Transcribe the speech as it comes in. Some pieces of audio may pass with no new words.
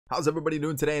How's everybody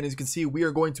doing today? And as you can see, we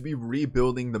are going to be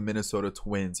rebuilding the Minnesota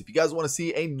Twins. If you guys want to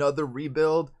see another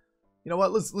rebuild, you know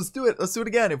what? Let's do it. Let's do it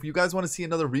again. If you guys want to see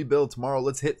another rebuild tomorrow,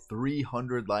 let's hit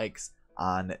 300 likes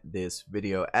on this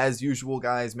video. As usual,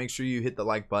 guys, make sure you hit the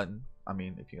like button. I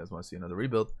mean, if you guys want to see another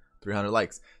rebuild, 300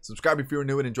 likes. Subscribe if you're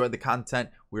new and enjoyed the content.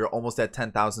 We are almost at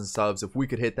 10,000 subs. If we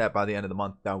could hit that by the end of the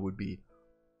month, that would be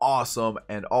awesome.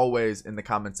 And always in the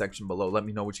comment section below, let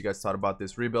me know what you guys thought about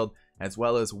this rebuild, as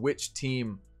well as which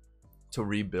team to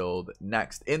rebuild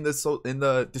next. In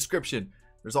the description,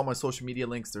 there's all my social media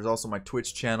links. There's also my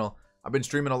Twitch channel. I've been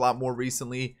streaming a lot more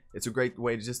recently. It's a great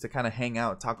way to kind of hang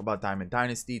out, talk about Diamond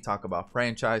Dynasty, talk about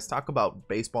franchise, talk about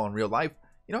baseball in real life.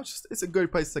 You know, it's a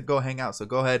good place to go hang out. So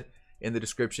go ahead in the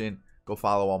description, go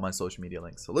follow all my social media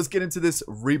links. So let's get into this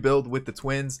rebuild with the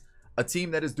Twins, a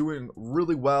team that is doing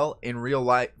really well in real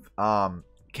life.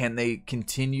 Can they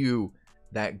continue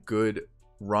that good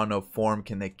run of form?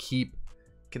 Can they keep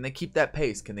that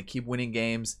pace? Can they keep winning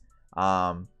games?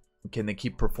 Can they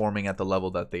keep performing at the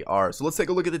level that they are? So let's take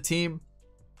a look at the team,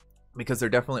 because there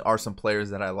definitely are some players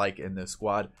that I like in this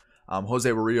squad.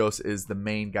 Jose Barrios is the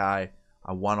main guy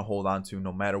I want to hold on to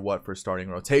no matter what for starting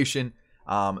rotation.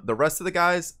 The rest of the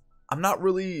guys, I'm not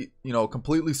really,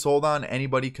 completely sold on.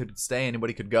 Anybody could stay,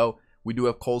 anybody could go. We do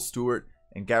have Cole Stewart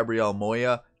and Gabriel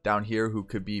Moya down here who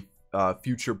could be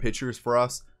future pitchers for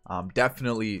us.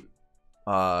 Definitely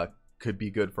could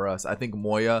be good for us. I think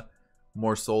Moya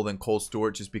more so than Cole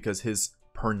Stewart, just because his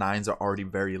per nines are already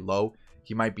very low.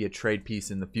 He might be a trade piece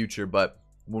in the future, but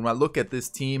when I look at this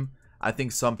team, I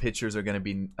think some pitchers are going to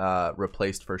be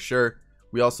replaced for sure.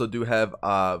 We also do have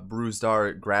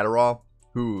Brusdar Graterol,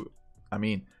 who, I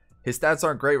mean, his stats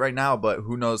aren't great right now, but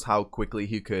who knows how quickly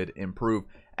he could improve.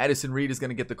 Addison Reed is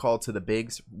going to get the call to the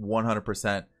bigs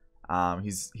 100%.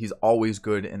 He's always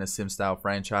good in a sim style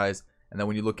franchise. And then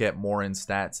when you look at Morin's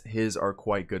stats, his are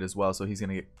quite good as well. So he's going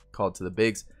to get called to the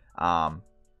bigs.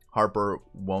 Harper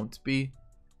won't be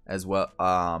as well.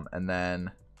 And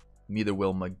then neither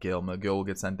will McGill. McGill will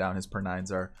get sent down. His per nines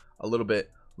are a little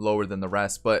bit lower than the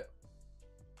rest. But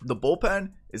the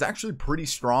bullpen is actually pretty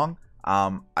strong.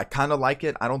 I kind of like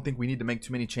it. I don't think we need to make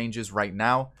too many changes right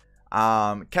now.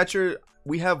 Catcher,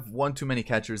 we have one too many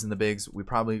catchers in the bigs. We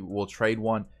probably will trade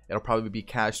one. It'll probably be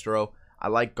Castro. I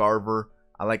like Garver.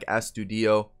 I like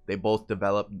Astudillo. They both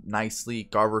develop nicely.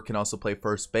 Garver can also play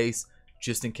first base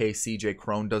just in case CJ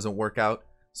Cron doesn't work out.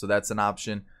 So that's an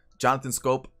option. Jonathan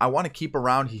Scope, I want to keep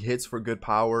around. He hits for good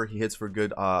power. He hits for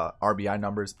good RBI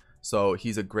numbers. So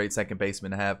he's a great second baseman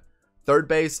to have. Third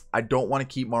base, I don't want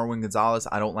to keep Marwin Gonzalez.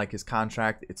 I don't like his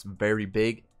contract. It's very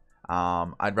big.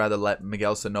 I'd rather let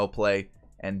Miguel Sano play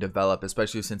and develop,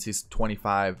 especially since he's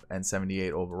 25 and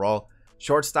 78 overall.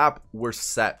 Shortstop, we're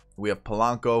set. We have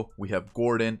Polanco, we have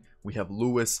Gordon, we have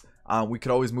Lewis. We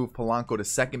could always move Polanco to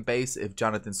second base if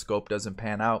Jonathan Scope doesn't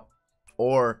pan out.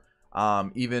 Or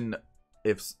even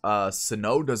if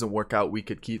Sano doesn't work out, we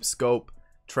could keep Scope,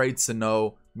 trade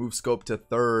Sano, move Scope to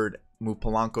third, move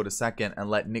Polanco to second, and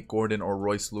let Nick Gordon or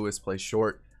Royce Lewis play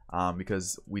short,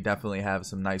 because we definitely have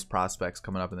some nice prospects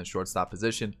coming up in the shortstop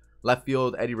position. Left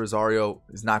field, Eddie Rosario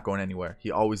is not going anywhere.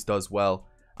 He always does well.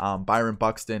 Byron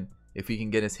Buxton, if he can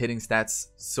get his hitting stats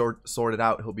sorted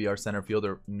out, he'll be our center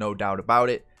fielder, no doubt about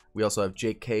it. We also have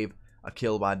Jake Cave,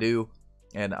 Akil Baddoo,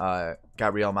 and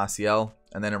Gabriel Maciel.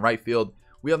 And then in right field,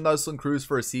 we have Nelson Cruz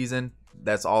for a season.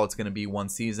 That's all it's going to be, one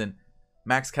season.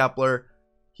 Max Kepler,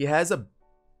 he has a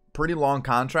pretty long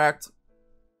contract.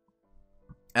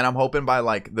 And I'm hoping by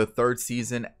like the third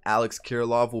season, Alex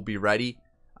Kirilloff will be ready.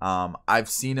 I've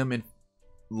seen him in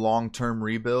long-term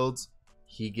rebuilds.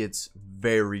 He gets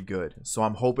very good. So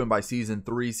I'm hoping by season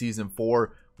 3, season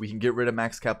 4, we can get rid of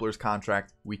Max Kepler's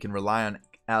contract. We can rely on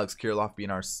Alex Kirilloff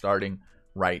being our starting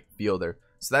right fielder.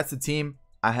 So that's the team.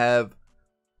 I have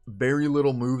very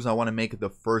little moves I want to make the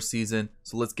first season.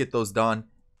 So let's get those done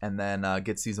and then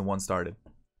get season 1 started.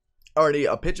 Alrighty,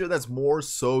 a pitcher that's more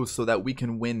so that we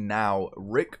can win now.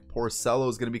 Rick Porcello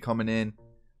is going to be coming in.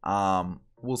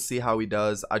 We'll see how he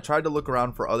does. I tried to look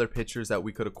around for other pitchers that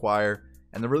we could acquire,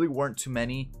 and there really weren't too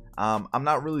many. I'm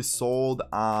not really sold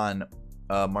on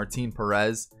Martin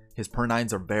Perez. His per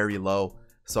nines are very low,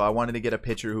 so I wanted to get a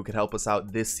pitcher who could help us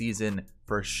out this season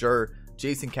for sure.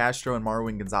 Jason Castro and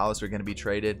Marwin Gonzalez are going to be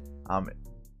traded.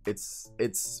 It's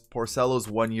Porcello's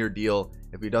 1-year deal.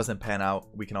 If he doesn't pan out,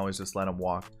 we can always just let him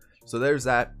walk. So there's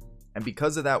that, and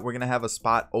because of that, we're going to have a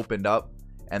spot opened up,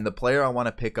 and the player I want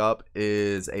to pick up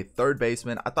is a third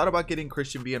baseman. I thought about getting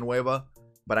Christian Villanueva,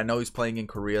 but I know he's playing in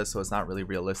Korea, so it's not really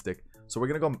realistic. So we're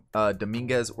going to go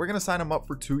Dominguez. We're going to sign him up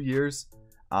for 2 years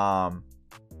for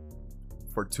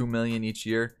 $2 million each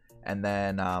year. And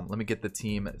then let me get the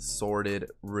team sorted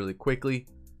really quickly.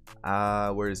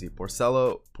 Where is he?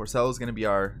 Porcello is going to be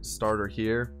our starter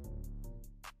here,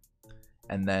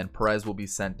 and then Perez will be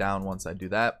sent down once I do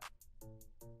that.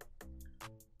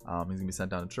 He's going to be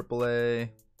sent down to AAA,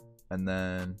 and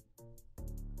then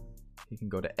he can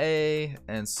go to A,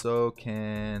 and so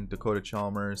can Dakota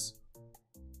Chalmers.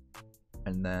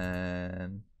 And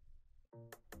then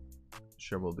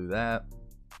sure, we'll do that.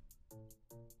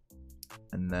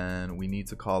 And then we need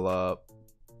to call up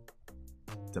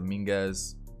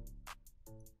Dominguez.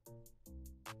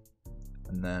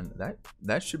 And then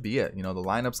that should be it. You know, the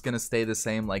lineup's gonna stay the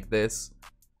same like this.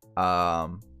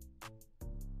 And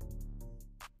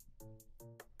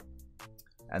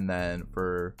then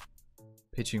for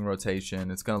pitching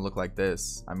rotation, it's gonna look like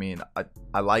this. I mean,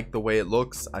 I like the way it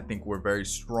looks. I think we're very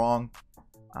strong.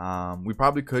 We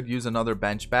probably could use another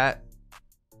bench bat,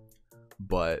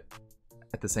 but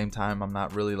at the same time, I'm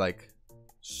not really like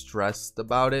stressed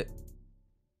about it.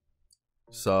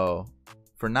 So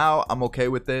for now, I'm okay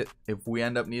with it. If we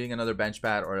end up needing another bench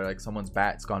bat, or like someone's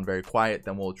bat's gone very quiet,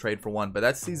 then we'll trade for one. But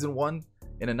that's season 1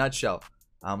 in a nutshell.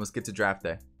 Let's get to draft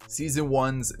day. Season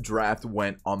 1's draft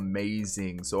went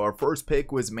amazing. So our first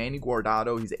pick was Manny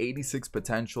Guardado. He's 86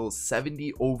 potential,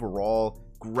 70 overall.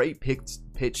 Great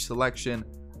pitch selection.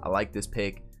 I like this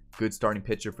pick. Good starting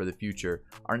pitcher for the future.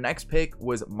 Our next pick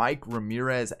was Mike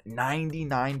Ramirez,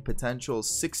 99 potential,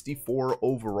 64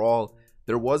 overall.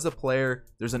 There was a player,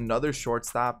 there's another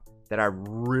shortstop that I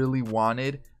really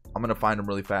wanted. I'm gonna find him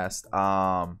really fast.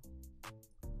 I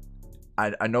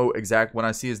know exact, when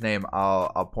I see his name,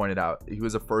 I'll point it out. He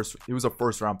was a first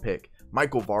round pick.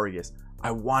 Michael Vargas.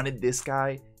 I wanted this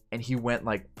guy, and he went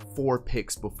like 4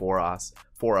 picks before us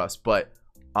but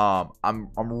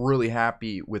I'm really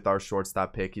happy with our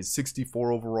shortstop pick. He's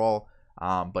 64 overall,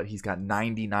 but he's got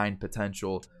 99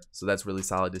 potential, so that's really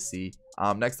solid to see.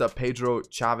 Next up, Pedro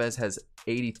Chavez has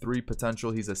 83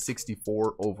 potential. He's a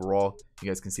 64 overall. You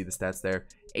guys can see the stats there.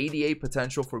 88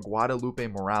 potential for Guadalupe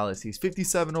Morales. He's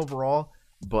 57 overall,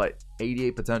 but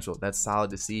 88 potential. That's solid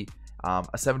to see. A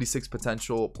 76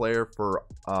 potential player for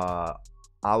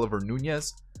Oliver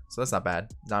Nunez. So that's not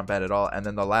bad. Not bad at all. And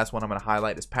then the last one I'm going to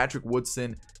highlight is Patrick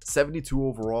Woodson, 72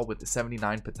 overall with the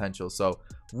 79 potential. So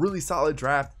really solid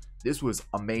draft. This was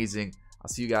amazing. I'll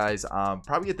see you guys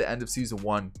probably at the end of season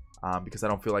 1 because I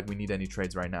don't feel like we need any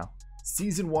trades right now.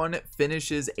 Season 1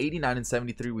 finishes 89 and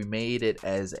 73. We made it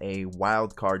as a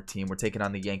wild card team. We're taking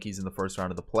on the Yankees in the first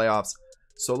round of the playoffs.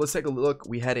 So let's take a look.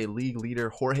 We had a league leader.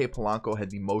 Jorge Polanco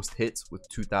had the most hits with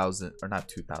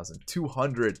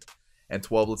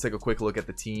 212. Let's take a quick look at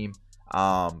the team.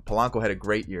 Polanco had a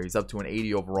great year. He's up to an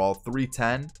 80 overall,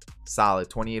 310,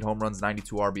 solid, 28 home runs,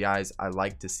 92 RBIs. I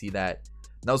like to see that.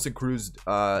 Nelson Cruz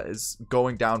is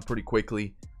going down pretty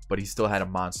quickly, but he still had a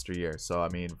monster year. So I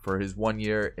mean, for his 1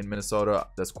 year in Minnesota,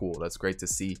 that's cool. That's great to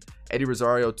see. Eddie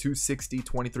Rosario, 260,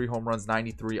 23 home runs,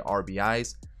 93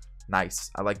 RBIs. Nice.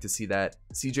 I like to see that.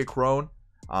 CJ Cron,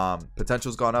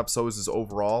 potential's gone up, so is his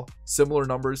overall. Similar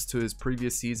numbers to his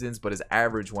previous seasons, but his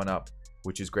average went up,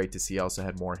 which is great to see. He also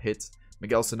had more hits.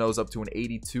 Miguel Sano's up to an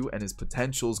 82, and his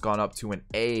potential's gone up to an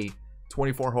A.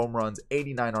 24 home runs,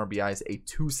 89 RBIs, a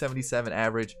 277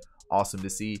 average. Awesome to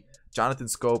see. Jonathan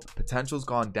Scope, potential's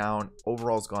gone down,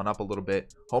 overall's gone up a little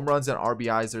bit. Home runs and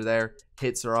RBIs are there.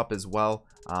 Hits are up as well.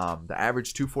 The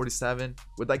average 247.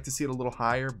 Would like to see it a little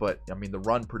higher, but I mean, the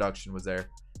run production was there.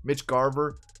 Mitch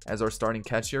Garver as our starting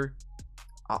catcher.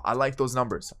 I like those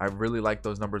numbers. I really like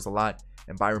those numbers a lot.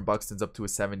 And Byron Buxton's up to a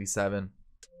 77.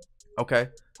 Okay.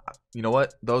 You know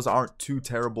what? Those aren't too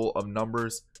terrible of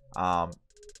numbers.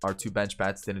 Our 2 bench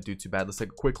bats didn't do too bad. Let's take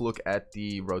a quick look at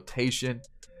the rotation.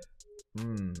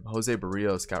 Jose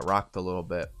Barrios got rocked a little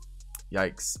bit.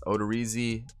 Yikes.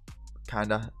 Odorizzi,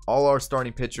 kind of. All our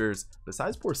starting pitchers,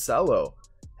 besides Porcello,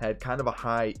 had kind of a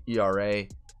high ERA.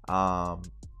 Our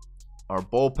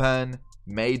bullpen,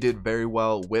 May did very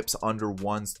well. Whips under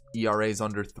 1, ERAs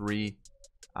under 3.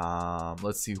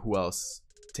 Let's see who else.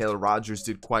 Taylor Rogers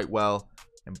did quite well,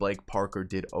 and Blake Parker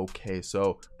did okay.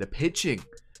 So the pitching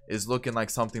is looking like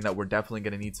something that we're definitely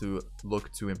going to need to look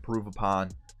to improve upon.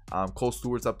 Cole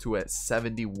Stewart's up to at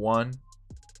 71.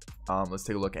 Let's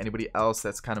take a look. Anybody else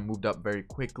that's kind of moved up very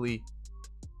quickly?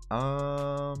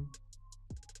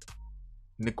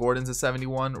 Nick Gordon's a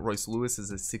 71. Royce Lewis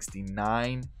is a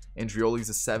 69. Andrioli's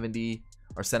a 70.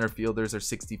 Our center fielders are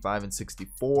 65 and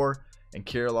 64. And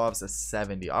Kirilov's a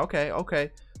 70.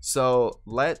 Okay. So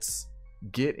let's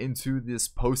get into this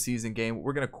postseason game.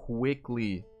 We're gonna quick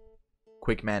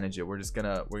manage it. We're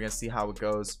gonna see how it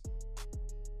goes.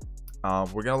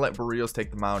 We're gonna let Barrios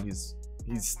take the mound. He's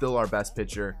still our best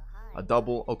pitcher. A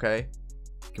double, okay.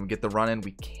 Can we get the run in?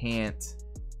 We can't.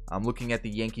 I'm looking at the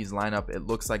Yankees lineup. It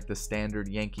looks like the standard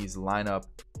Yankees lineup.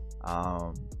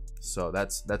 So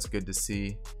that's good to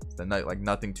see. The night, like,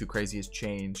 nothing too crazy has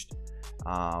changed.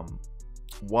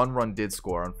 One run did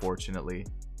score, unfortunately,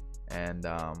 and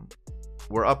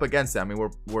we're up against it. I mean,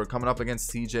 we're coming up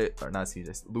against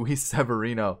Luis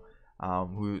Severino,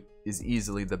 who is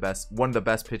easily one of the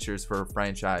best pitchers for a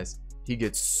franchise. He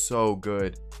gets so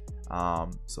good.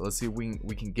 So let's see if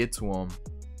we can get to him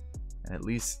and at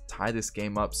least tie this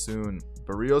game up soon.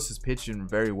 Barrios is pitching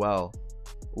very well.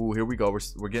 Ooh, here we go.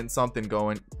 We're getting something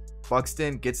going.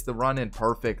 Buxton gets the run in.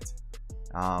 Perfect.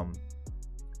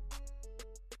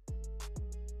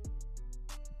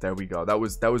 There we go. That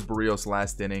was Barrios'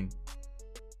 last inning.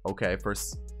 Okay,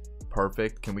 first.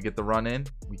 Perfect. Can we get the run in?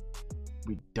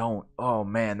 We don't. Oh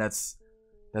man, that's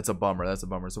a bummer. That's a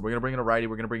bummer. So we're gonna bring in a righty.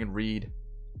 We're gonna bring in Reed.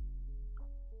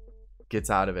 Gets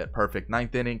out of it. Perfect.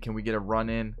 Ninth inning. Can we get a run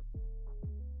in?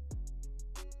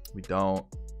 We don't.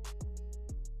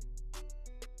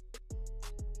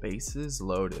 Bases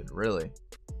loaded. Really?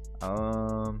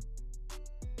 Oh,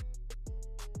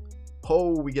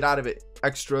 we get out of it.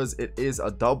 Extras. It is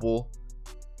a double.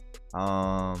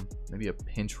 Maybe a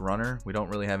pinch runner. We don't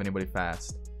really have anybody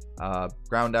fast.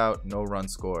 Ground out. No run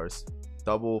scores.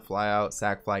 Double, fly out,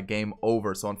 sac fly. Game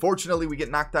over. So unfortunately, we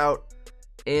get knocked out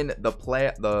in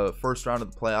the first round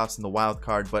of the playoffs in the wild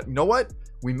card. But you know what?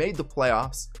 We made the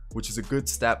playoffs, which is a good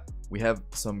step. We have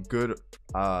some good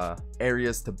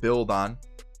areas to build on.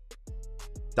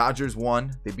 Dodgers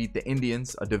won. They beat the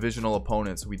Indians, a divisional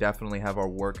opponent. So we definitely have our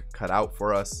work cut out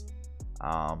for us.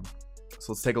 So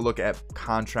let's take a look at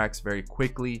contracts very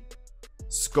quickly.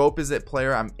 Scope is at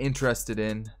player I'm interested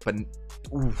in, but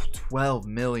ooh, 12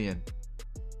 million.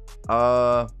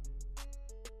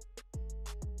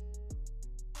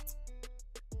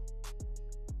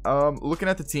 Looking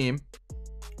at the team,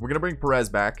 we're gonna bring Perez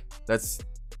back. That's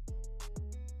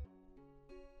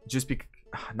just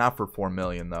not for 4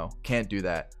 million though. Can't do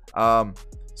that.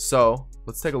 So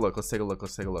let's take a look.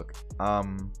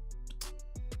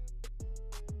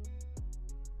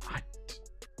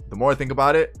 The more I think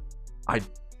about it,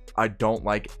 I don't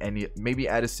like any. Maybe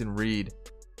Addison Reed.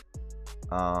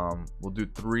 We'll do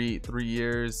three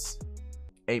years,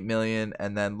 8 million,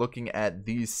 and then looking at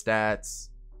these stats,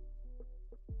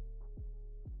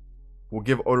 we'll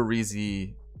give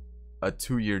Odorizzi a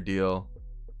 2-year deal,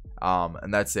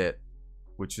 and that's it,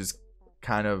 which is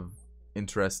kind of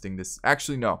interesting. This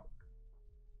actually no,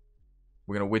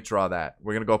 we're gonna withdraw that.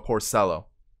 We're gonna go Porcello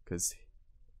because he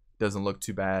doesn't look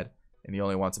too bad, and he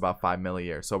only wants about 5 million a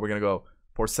year. So we're gonna go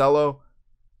Porcello,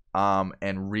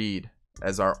 and Reed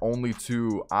as our only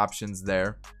 2 options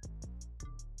there.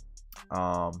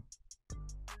 Boom,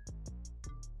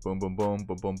 boom, boom,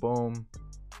 boom, boom, boom.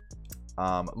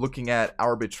 Looking at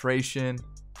arbitration,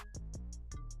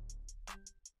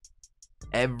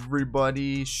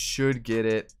 everybody should get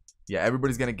it. Yeah,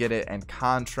 everybody's gonna get it. And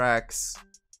contracts,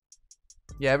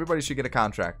 yeah, everybody should get a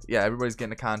contract. Yeah, everybody's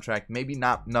getting a contract. Maybe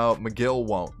not. No, McGill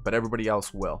won't, but everybody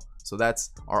else will. So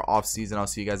that's our off season. I'll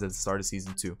see you guys at the start of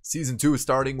season 2. Season 2 is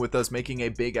starting with us making a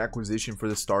big acquisition for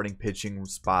the starting pitching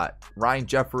spot. Ryan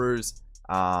Jeffers,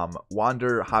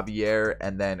 Wander Javier,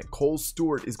 and then Cole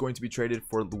Stewart is going to be traded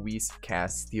for Luis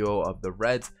Castillo of the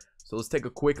Reds. So let's take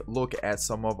a quick look at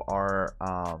some of our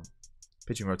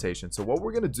pitching rotation. So what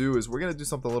we're gonna do is we're gonna do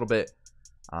something a little bit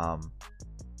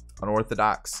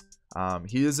unorthodox.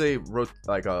 He is a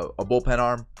bullpen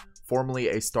arm, formerly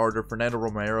a starter. Fernando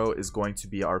Romero is going to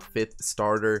be our 5th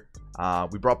starter.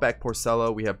 We brought back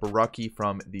Porcello. We have Barucki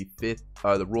from the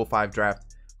Rule 5 draft,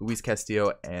 Luis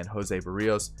Castillo, and Jose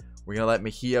Barrios. We're gonna let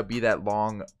Mejia be that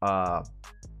long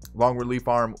relief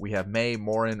arm. We have May,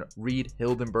 Morin, Reed,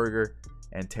 Hildenberger,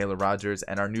 and Taylor Rogers,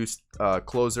 and our new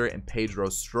closer in Pedro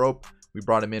Strop. We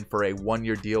brought him in for a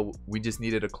 1-year deal. We just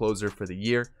needed a closer for the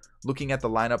year. Looking at the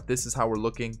lineup, this is how we're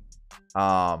looking.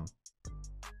 Our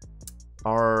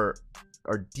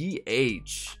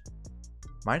DH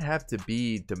might have to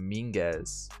be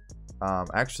Dominguez.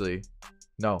 Actually,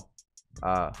 no.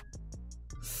 Let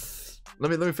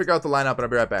me figure out the lineup and I'll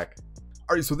be right back.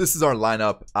 All right, so this is our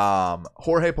lineup.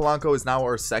 Jorge Polanco is now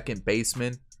our 2nd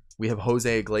baseman. We have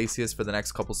Jose Iglesias for the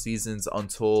next couple seasons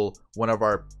until one of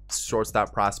our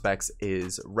shortstop prospects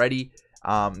is ready.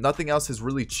 Nothing else has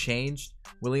really changed.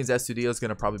 Williams Estudio is going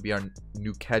to probably be our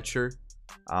new catcher.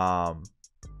 I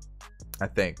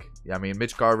think. Yeah, I mean,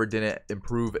 Mitch Garver didn't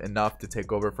improve enough to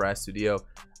take over for Estudio.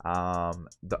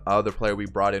 The other player we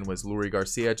brought in was Lurie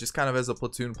Garcia, just kind of as a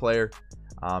platoon player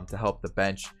to help the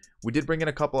bench. We did bring in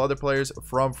a couple other players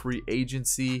from free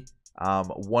agency.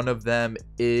 One of them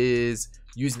is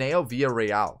Yusneo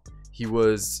Villarreal. he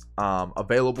was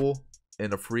available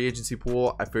in a free agency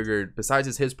pool. I figured besides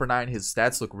his hits per 9, his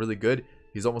stats look really good.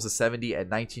 He's almost a 70 at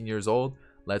 19 years old.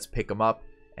 Let's pick him up.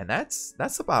 And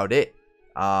that's about it.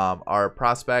 Our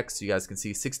prospects, you guys can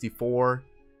see 64,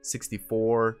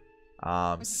 64,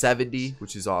 70,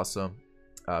 which is awesome,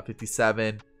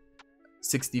 57,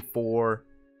 64,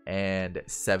 and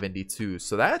 72.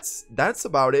 So that's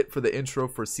about it for the intro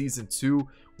for season 2.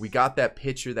 We got that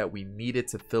pitcher that we needed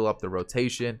to fill up the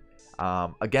rotation.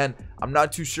 Again, I'm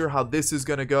not too sure how this is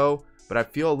gonna go, but I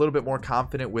feel a little bit more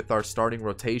confident with our starting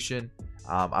rotation.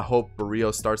 I hope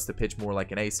Barrios starts to pitch more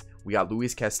like an ace. We got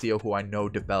Luis Castillo, who I know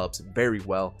develops very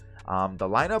well. The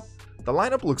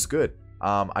lineup looks good.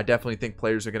 I definitely think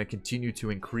players are going to continue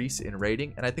to increase in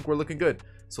rating, and I think we're looking good.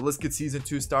 So let's get season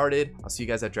 2 started. I'll see you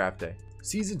guys at draft day.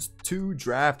 Season 2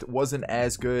 draft wasn't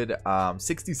as good.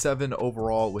 67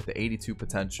 overall with the 82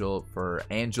 potential for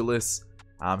Angeles.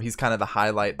 He's kind of the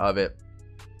highlight of it.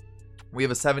 We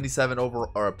have a 77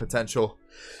 overall potential.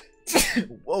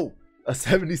 Whoa. A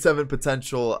 77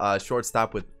 potential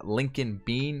shortstop with Lincoln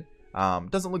Bean.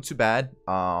 Doesn't look too bad,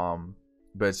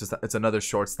 but it's another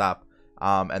shortstop.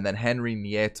 And then Henry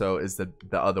Nieto is the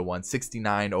other one,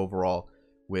 69 overall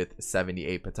with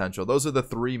 78 potential. Those are the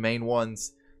 3 main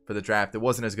ones for the draft. It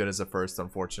wasn't as good as the first,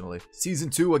 unfortunately. Season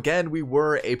 2, again, we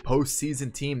were a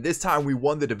postseason team. This time we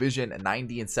won the division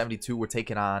 90 and 72. We're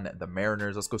taking on the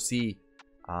Mariners. Let's go see.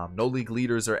 No league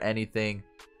leaders or anything.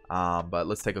 But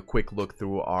let's take a quick look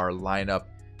through our lineup.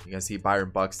 You can see Byron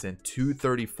Buxton,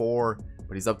 234,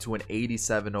 but he's up to an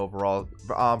 87 overall.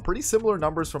 Pretty similar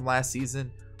numbers from last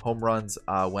season. Home runs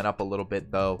went up a little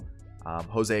bit, though.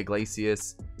 Jose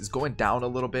Iglesias is going down a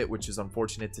little bit, which is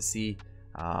unfortunate to see.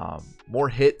 More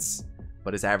hits,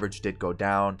 but his average did go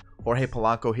down. Jorge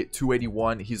Polanco hit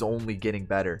 281. He's only getting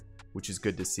better, which is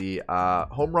good to see.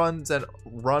 Home runs and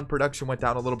run production went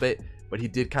down a little bit, but he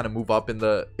did kind of move up in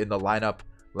the lineup.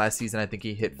 Last season, I think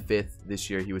he hit 5th. This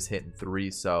year, he was hitting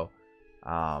 3. So,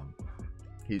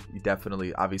 he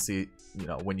definitely, obviously, you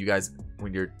know, when you're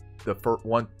the first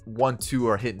 1-2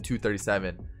 are hitting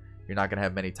 237, you're not gonna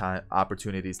have many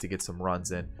opportunities to get some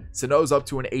runs in. Sano's up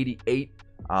to an 88.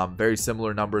 Very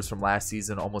similar numbers from last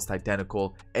season, almost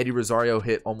identical. Eddie Rosario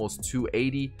hit almost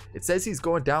 280. It says he's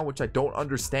going down, which I don't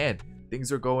understand.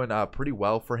 Things are going pretty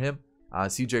well for him.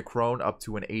 CJ Cron up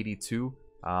to an 82.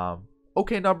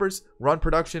 Okay numbers. Run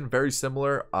production very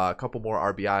similar. A couple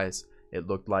more RBIs, it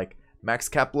looked like. Max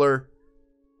Kepler,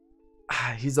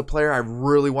 he's a player I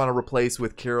really want to replace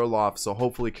with Kirilloff, so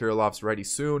hopefully Kirilloff's ready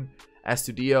soon.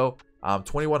 Astudillo,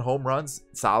 21 home runs,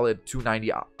 solid,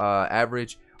 290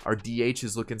 average. Our DH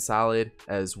is looking solid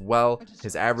as well.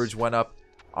 His average went up.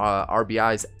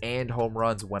 RBIs and home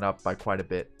runs went up by quite a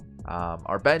bit.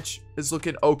 Our bench is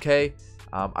looking okay.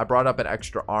 I brought up an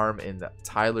extra arm in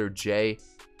Tyler J,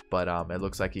 but it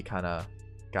looks like he kind of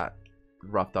got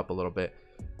roughed up a little bit.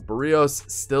 Barrios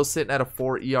still sitting at a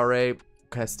 4 ERA.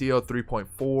 Castillo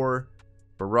 3.4.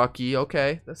 Barucki,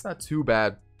 okay, that's not too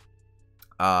bad.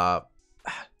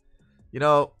 You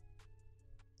know,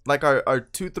 like our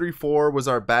 2.34 was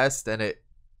our best, and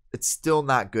it's still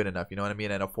not good enough. You know what I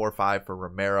mean? And a 4.5 for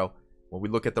Romero. When we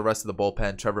look at the rest of the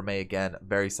bullpen, Trevor May again,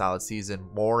 very solid season.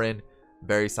 Morin,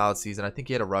 very solid season. I think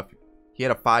he had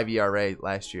a 5 ERA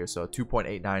last year, so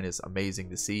 2.89 is amazing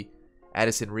to see.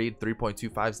 Addison Reed,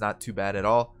 3.25 is not too bad at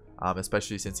all,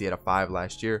 especially since he had a 5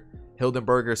 last year.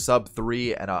 Hildenberger, sub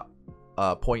 3 and a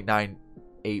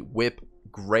 0.98 whip,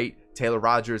 great. Taylor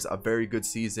Rogers, a very good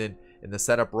season in the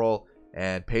setup role,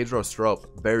 and Pedro Strop,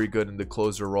 very good in the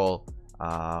closer role,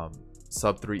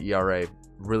 sub 3 ERA,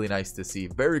 really nice to see.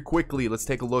 Very quickly, let's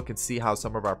take a look and see how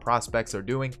some of our prospects are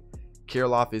doing.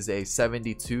 Kirilloff is a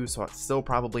 72, so it's still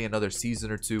probably another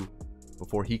season or 2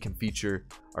 before he can feature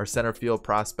our center field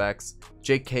prospects.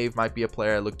 Jake Cave might be a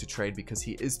player I look to trade because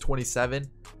he is 27,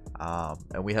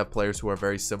 and we have players who are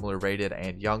very similar rated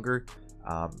and younger.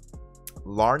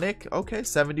 Larnick, okay,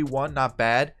 71, not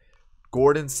bad.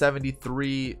 Gordon,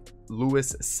 73.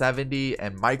 Lewis, 70.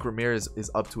 And Mike Ramirez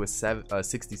is up to a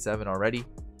 67 already.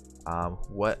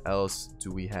 What else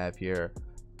do we have here?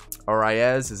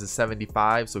 Arias is a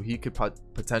 75, so he could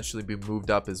potentially be moved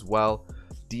up as well.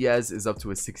 Diaz is up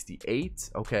to a 68.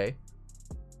 Okay.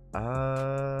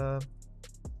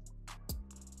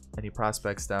 Any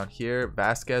prospects down here?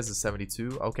 Vasquez is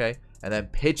 72. Okay. And then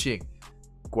pitching.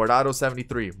 Guardado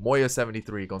 73, Moya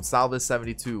 73, Gonçalves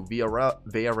 72,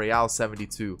 Villarreal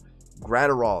 72,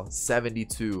 Gratterall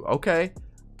 72. Okay.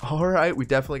 All right. We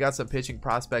definitely got some pitching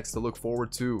prospects to look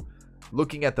forward to.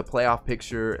 Looking at the playoff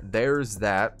picture, there's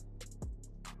that.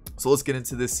 So let's get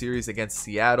into this series against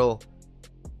Seattle.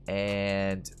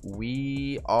 And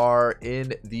we are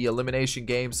in the elimination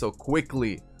game. So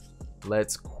quickly,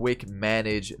 let's quick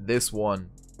manage this one.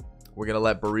 We're going to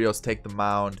let Barrios take the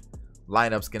mound.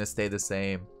 Lineup's going to stay the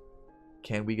same.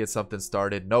 Can we get something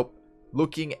started? Nope.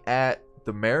 Looking at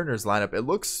the Mariners lineup, it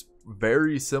looks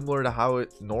very similar to how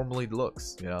it normally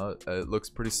looks. You know, it looks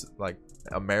pretty like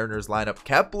a Mariners lineup.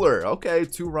 Kepler, okay,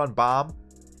 2-run bomb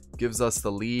gives us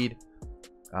the lead.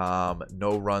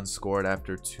 No runs scored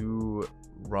after 2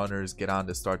 runners get on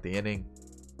to start the inning.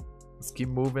 Let's keep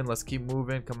moving. Let's keep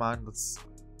moving. Come on, let's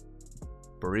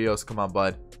Barrios, come on,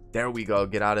 bud. There we go.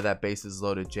 Get out of that bases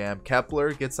loaded jam.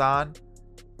 Kepler gets on.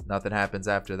 Nothing happens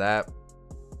after that.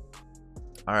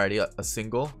 Alrighty, a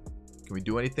single. Can we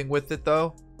do anything with it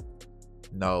though?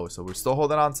 No. So we're still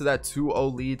holding on to that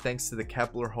 2-0 lead thanks to the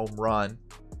Kepler home run.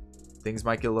 Things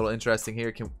might get a little interesting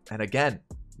here. And again,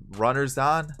 runners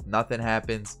on. Nothing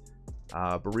happens.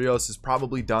 Barrios is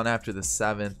probably done after the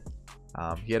 7th.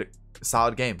 He had a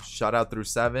solid game. Shutout through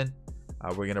 7.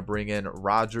 We're going to bring in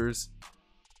Rogers.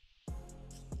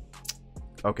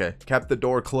 Okay, kept the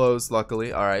door closed,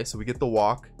 luckily. All right, so we get the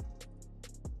walk.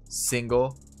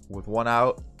 Single with 1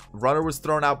 out. Runner was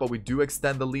thrown out, but we do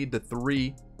extend the lead to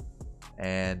 3.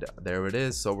 And there it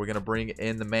is. So we're going to bring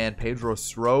in the man, Pedro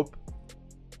Strop.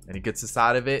 And he gets us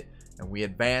out of it. And we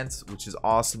advance, which is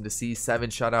awesome to see. 7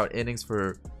 shutout innings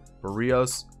for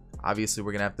Barrios. Obviously,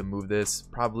 we're going to have to move this.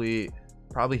 Probably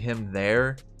him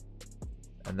there.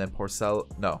 And then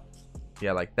Porcel. No.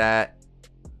 Yeah, like that.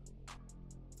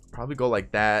 Probably go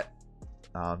like that,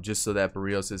 just so that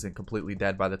Barrios isn't completely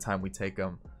dead by the time we take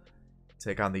on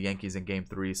the Yankees in game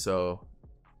 3. So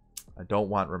I don't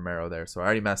want Romero there, so I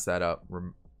already messed that up.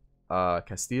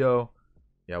 Castillo,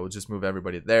 yeah, we'll just move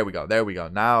everybody. There we go, there we go.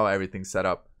 Now everything's set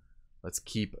up. Let's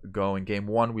keep going. Game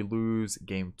 1 we lose,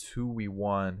 game 2 we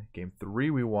won, game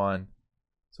 3 we won,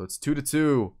 so it's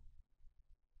 2-2.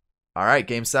 All right,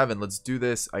 game 7, let's do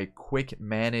this. A quick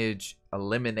manage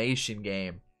elimination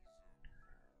game.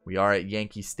 We are at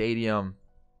Yankee Stadium.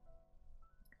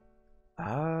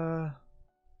 Do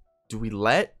we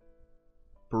let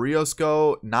Barrios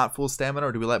go, not full stamina,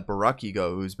 or do we let Baraki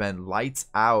go, who's been lights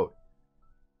out?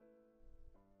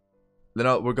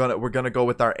 No, we're gonna go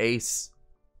with our ace.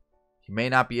 He may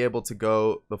not be able to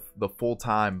go the full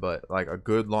time, but like a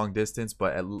good long distance.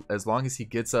 But as long as he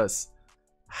gets us,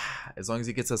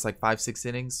 like 5-6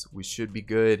 innings, we should be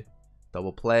good.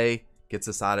 Double play gets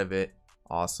us out of it.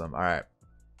 Awesome. All right.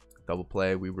 Double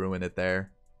play, we ruin it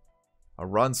there. A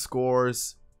run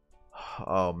scores.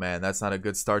 Oh man, that's not a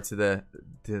good start to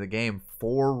the game.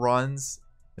 4 runs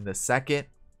in the 2nd.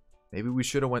 Maybe we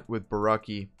should have went with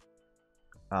Baraki.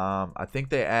 I think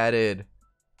they added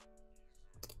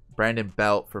Brandon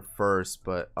Belt for first,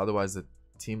 but otherwise the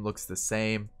team looks the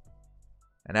same.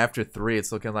 And after 3,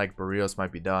 it's looking like Barrios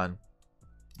might be done.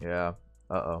 Yeah.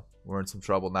 We're in some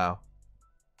trouble now.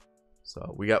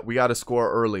 So we got to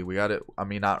score early. We got to, I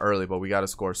mean, not early, but we got to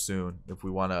score soon if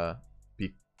we want to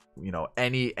be, you know,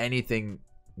 anything,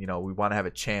 you know, we want to have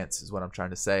a chance is what I'm trying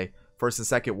to say.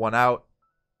 1st and 2nd, 1 out,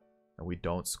 and we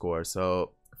don't score.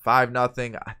 So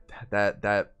 5-0.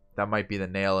 That might be the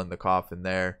nail in the coffin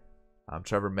there.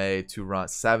 Trevor May, 2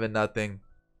 runs, 7-0.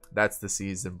 That's the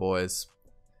season, boys.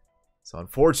 So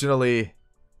unfortunately,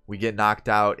 we get knocked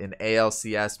out in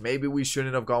ALCS. Maybe we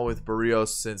shouldn't have gone with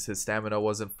Barrios since his stamina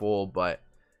wasn't full, but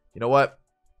you know what?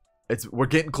 We're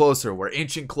getting closer. We're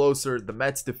inching closer.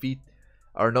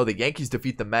 The Yankees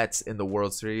defeat the Mets in the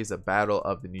World Series, a battle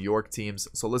of the New York teams.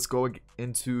 So let's go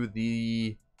into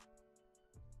the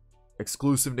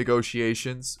exclusive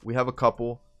negotiations. We have a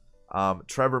couple.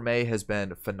 Trevor May has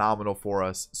been phenomenal for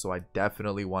us, so I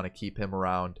definitely want to keep him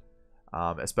around,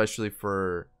 especially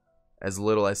for as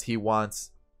little as he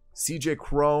wants. CJ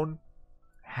Cron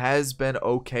has been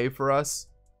okay for us,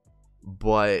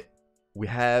 but we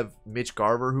have Mitch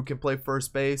Garver who can play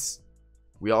first base.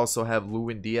 We also have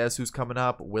Lewin Diaz who's coming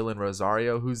up, Willen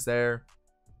Rosario who's there.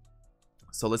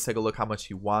 So let's take a look how much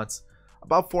he wants.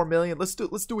 About $4 million. Let's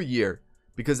do a year,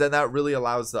 because then that really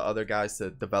allows the other guys to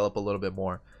develop a little bit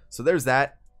more. So there's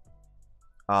that.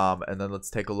 And then let's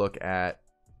take a look at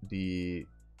the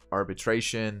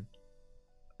arbitration.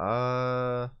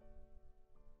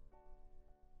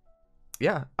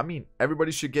 Yeah, I mean,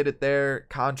 everybody should get it there.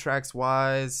 Contracts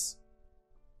wise,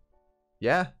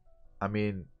 yeah, I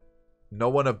mean, no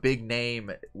one a big name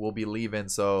will be leaving,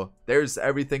 so there's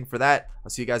everything for that.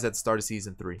 I'll see you guys at the start of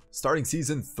season 3. Starting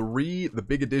season 3, the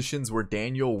big additions were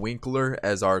Daniel Winkler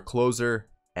as our closer,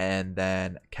 and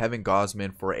then Kevin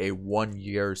Gausman for a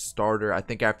 1-year starter. I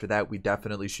think after that we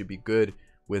definitely should be good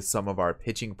with some of our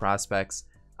pitching prospects.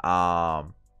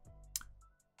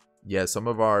 Yeah, some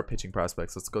of our pitching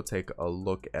prospects. Let's go take a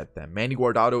look at them. Manny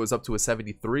Guardado is up to a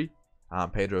 73.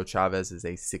 Pedro Chavez is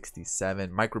a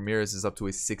 67. Mike Ramirez is up to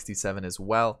a 67 as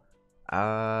well.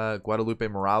 Guadalupe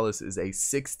Morales is a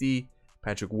 60.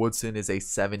 Patrick Woodson is a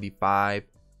 75.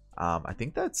 I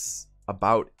think that's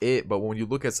about it. But when you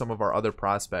look at some of our other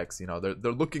prospects, you know,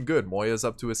 they're looking good. Moya's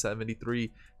up to a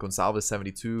 73. Gonsalves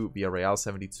 72. Villarreal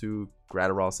 72.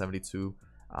 Graterol 72.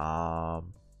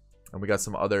 And we got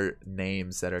some other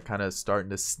names that are kind of starting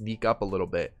to sneak up a little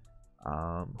bit.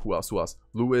 Who else?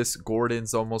 Lewis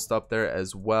Gordon's almost up there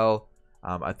as well.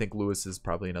 I think Lewis is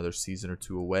probably another season or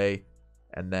two away.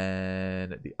 And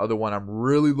then the other one I'm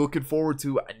really looking forward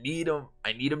to. I need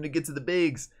him to get to the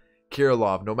bigs.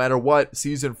 Kirilov. No matter what,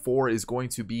 season 4 is going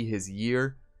to be his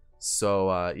year.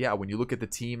 So yeah, when you look at the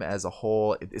team as a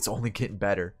whole, it's only getting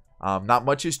better. Not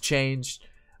much has changed,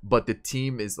 but the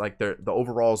team is like the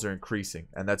overalls are increasing,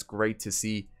 and that's great to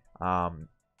see.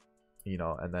 You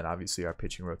know, and then obviously our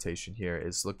pitching rotation here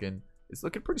is looking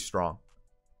pretty strong.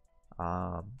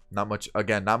 Not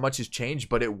much has changed,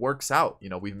 but it works out. You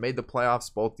know, we've made the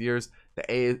playoffs both years.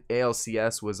 The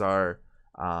ALCS was our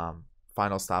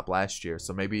final stop last year,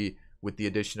 so maybe with the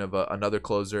addition of another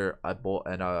closer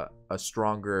and a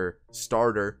stronger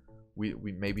starter, we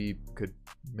maybe could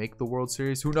make the World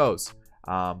Series. Who knows?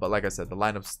 But like I said, the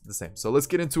lineup's the same. So let's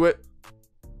get into it.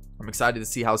 I'm excited to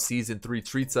see how season 3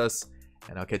 treats us,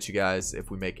 and I'll catch you guys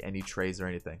if we make any trades or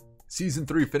anything. Season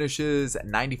 3 finishes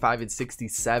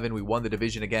 95-67. We won the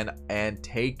division again and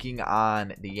taking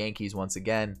on the Yankees once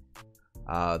again.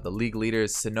 The league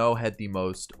leaders, Sano had the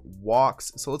most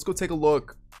walks. So let's go take a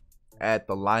look at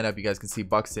the lineup. You guys can see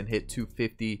Buxton hit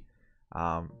 250.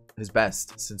 His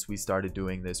best since we started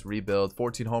doing this rebuild.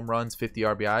 14 home runs, 50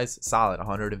 RBIs, solid.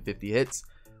 150 hits.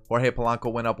 Jorge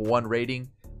Polanco went up 1 rating.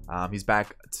 He's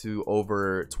back to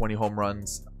over 20 home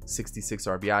runs, 66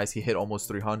 RBIs. He hit almost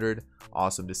 300.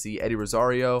 Awesome to see. Eddie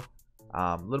Rosario,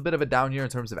 a little bit of a down year in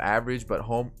terms of average, but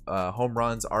home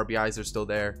runs, RBIs are still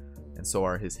there, and so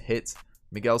are his hits.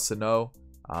 Miguel Sano,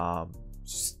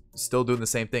 still doing the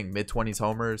same thing. Mid-20s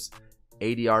homers,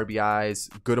 80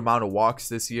 RBIs, good amount of walks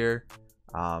this year.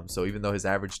 So even though his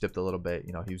average dipped a little bit,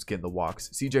 you know, he was getting the walks.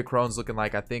 CJ Cron's looking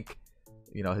like, I think,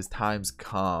 you know, his time's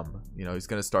come. You know, he's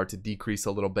going to start to decrease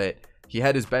a little bit. He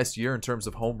had his best year in terms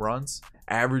of home runs.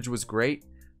 Average was great,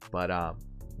 but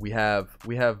we have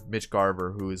Mitch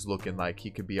Garver, who is looking like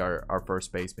he could be our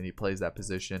first baseman. He plays that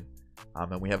position,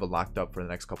 and we have it locked up for the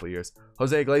next couple of years.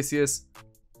 Jose Iglesias,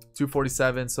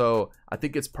 247. So I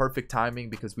think it's perfect timing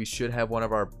because we should have one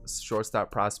of our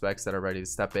shortstop prospects that are ready to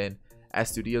step in.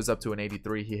 Astudillo's up to an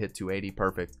 83. He hit 280.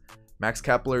 Perfect. Max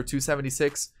Kepler,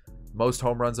 276. Most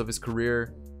home runs of his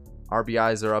career.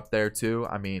 RBIs are up there too.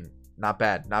 I mean, not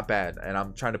bad. Not bad. And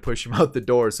I'm trying to push him out the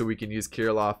door so we can use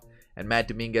Kirilov. And Matt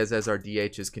Dominguez as our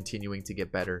DH is continuing to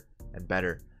get better and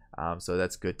better. So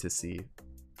that's good to see.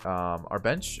 Our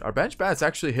bench bats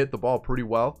actually hit the ball pretty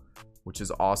well, which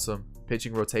is awesome.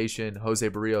 Pitching rotation. Jose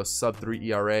Barrios, sub-3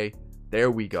 ERA.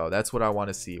 There we go. That's what I want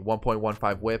to see.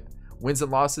 1.15 whip. Wins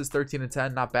and losses,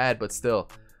 13-10. Not bad, but still,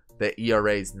 the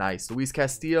ERA is nice. Luis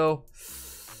Castillo,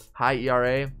 high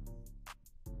ERA.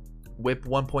 Whip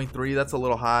 1.3. That's a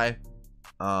little high.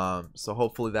 So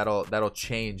hopefully that'll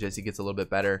change as he gets a little bit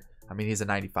better. I mean, he's a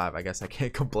 95. I guess I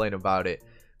can't complain about it.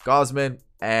 Gosman,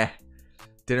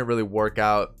 didn't really work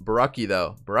out. Barucki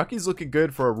though. Barucki's looking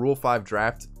good for a Rule 5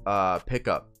 draft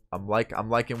pickup. I'm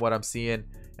liking what I'm seeing.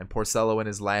 And Porcello in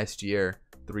his last year,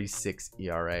 3.6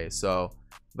 ERA. So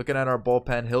looking at our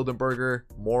bullpen, Hildenberger,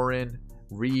 Morin,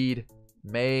 Reed,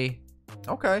 May.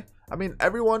 Okay. I mean,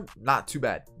 everyone, not too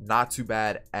bad. Not too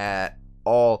bad at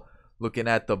all. Looking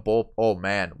at the bull. Oh,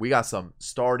 man. We got some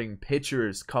starting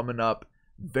pitchers coming up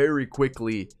very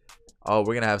quickly. Oh,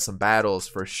 we're going to have some battles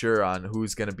for sure on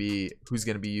who's going to be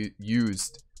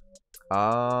used.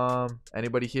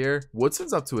 Anybody here?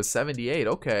 Woodson's up to a 78.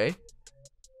 Okay.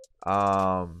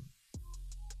 And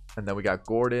then we got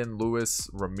Gordon, Lewis,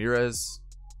 Ramirez.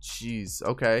 Jeez.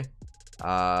 Okay.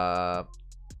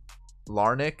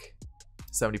 Larnick,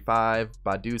 75.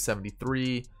 Badu,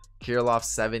 73. Kirilov,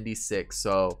 76.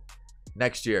 So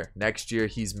next year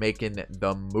he's making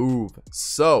the move.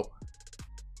 So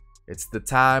it's the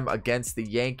time against the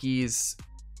Yankees.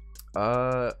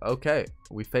 Okay,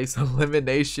 we face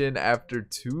elimination after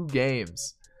 2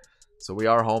 games, so we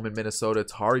are home in Minnesota.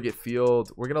 Target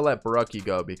Field. We're gonna let Barucki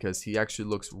go because he actually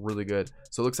looks really good.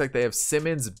 So it looks like they have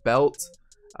Simmons, Belt.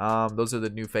 Those are the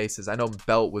new faces. I know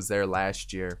Belt was there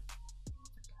last year.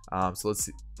 So let's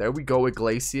see. There we go.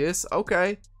 Iglesias.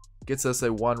 Okay, gets us a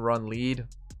 1-run lead.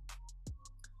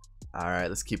 All right,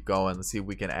 let's keep going. Let's see if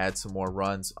we can add some more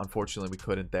runs. Unfortunately, we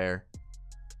couldn't there.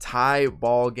 Tie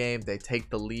ball game. They take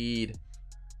the lead.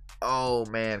 Oh,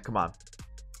 man. Come on.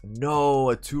 No,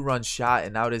 a 2-run shot.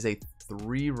 And now it is a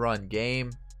 3-run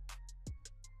game.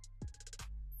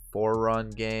 4-run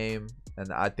game.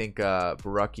 And I think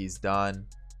Barucki's done.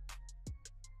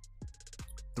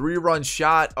 3-run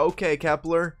shot. Okay,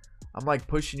 Kepler. I'm like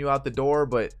pushing you out the door,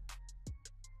 but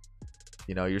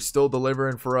you know, you're still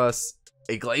delivering for us.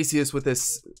 Iglesias with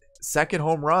his second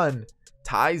home run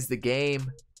ties the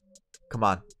game. Come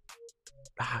on.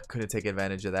 Couldn't take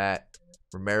advantage of that.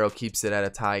 Romero keeps it at a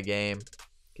tie game.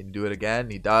 Can he do it again?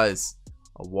 He does.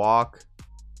 A walk.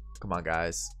 Come on,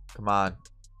 guys. Come on.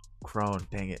 Crone,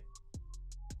 dang it.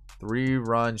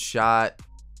 3-run shot.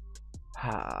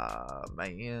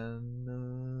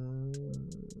 Man.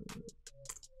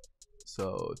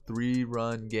 So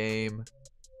 3-run game.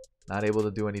 Not able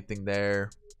to do anything there.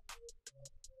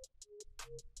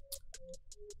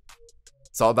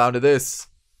 It's all down to this.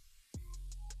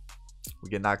 We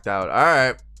get knocked out.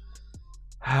 All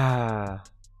right.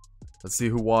 Let's see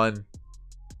who won.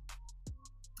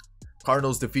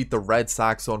 Cardinals defeat the Red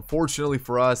Sox. So unfortunately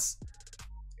for us,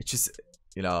 it's just,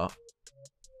 you know,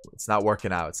 it's not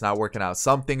working out. It's not working out.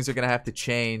 Some things are gonna have to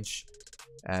change,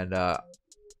 and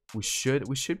we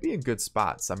should be in good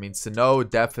spots. I mean, Sano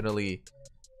definitely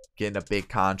getting a big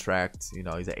contract. You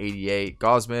know, he's at 88.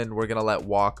 Gosman, we're gonna let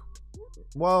walk.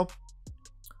 Well,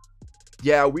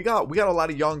 yeah, we got a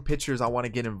lot of young pitchers I want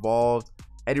to get involved.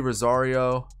 Eddie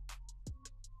Rosario,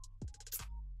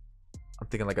 I'm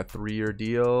thinking like a 3-year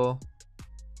deal.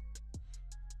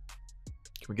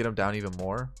 Can we get him down even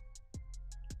more?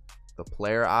 The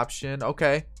player option.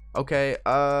 Okay.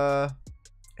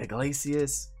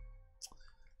 Iglesias.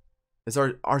 Is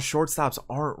our shortstops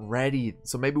aren't ready.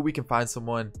 So maybe we can find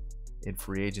someone in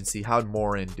free agency. How'd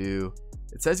Morin do?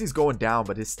 It says he's going down,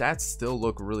 but his stats still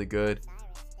look really good.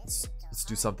 Let's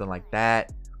do something like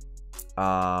that.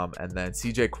 And then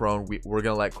CJ Crone, we're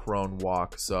gonna let Crone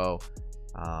walk. So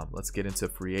let's get into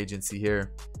free agency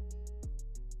here.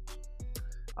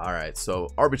 All right, so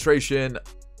arbitration.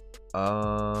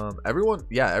 Everyone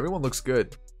looks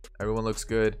good. Everyone looks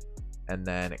good. And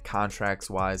then contracts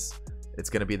wise, it's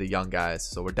gonna be the young guys.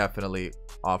 So we're definitely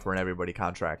offering everybody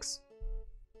contracts.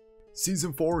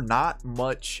 Season 4, not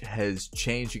much has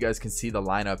changed. You guys can see the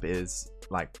lineup is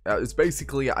like it's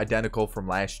basically identical from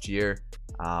last year.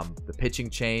 The pitching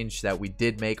change that we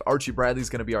did make, Archie Bradley's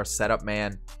going to be our setup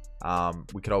man.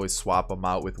 We could always swap him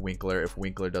out with Winkler if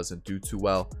Winkler doesn't do too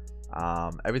well.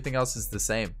 Everything else is the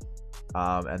same.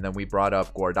 And then we brought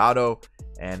up Guardado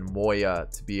and Moya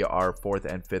to be our 4th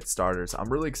and 5th starters. I'm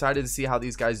really excited to see how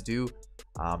these guys do.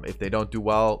 If they don't do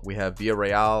well, we have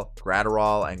Villarreal,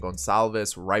 Graterol, and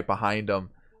Gonsalves right behind them.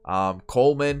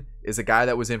 Coleman is a guy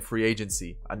that was in free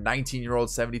agency, a 19-year-old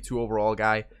 72 overall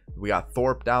guy. We got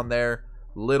Thorpe down there,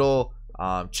 Little,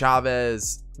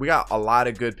 Chavez. We got a lot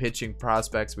of good pitching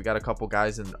prospects. We got a couple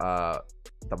guys in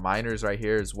the minors right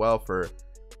here as well for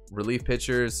relief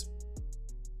pitchers.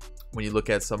 When you look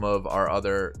at some of our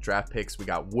other draft picks, we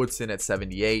got Woodson at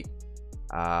 78.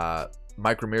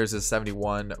 Mike Ramirez is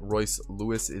 71. Royce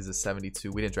Lewis is a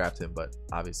 72. We didn't draft him, but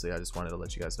obviously I just wanted to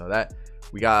let you guys know that.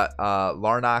 We got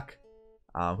Larnach,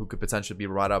 who could potentially be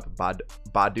brought up.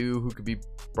 Badu, who could be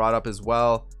brought up as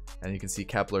well. And you can see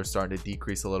Kepler starting to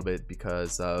decrease a little bit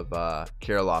because of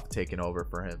Kirilloff taking over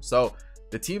for him. So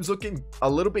the team's looking a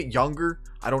little bit younger.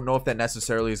 I don't know if that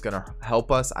necessarily is going to help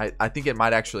us. I think it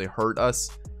might actually hurt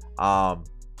us.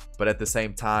 But at the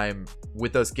same time,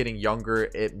 with us getting younger,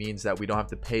 it means that we don't have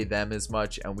to pay them as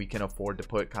much, and we can afford to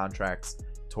put contracts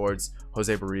towards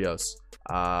Jose Barrios,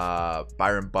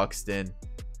 Byron Buxton.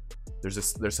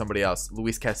 There's somebody else.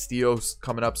 Luis Castillo's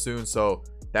coming up soon, so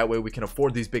that way we can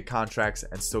afford these big contracts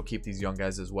and still keep these young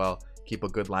guys as well. Keep a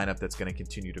good lineup that's going to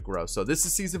continue to grow. So this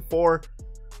is season 4.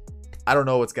 I don't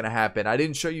know what's going to happen. I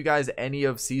didn't show you guys any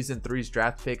of season 3's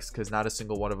draft picks because not a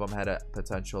single one of them had a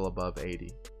potential above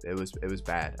 80. It was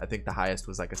bad. I think the highest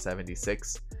was like a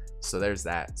 76. So there's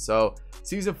that. So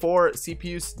season 4,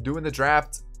 CPU's doing the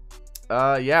draft.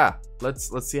 Yeah, let's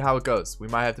see how it goes. We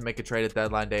might have to make a trade at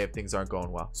deadline day if things aren't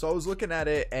going well. So I was looking at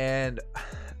it, and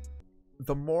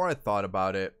the more I thought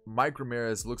about it, Mike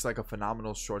Ramirez looks like a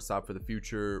phenomenal shortstop for the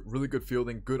future. Really good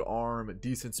fielding, good arm,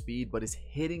 decent speed, but his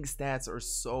hitting stats are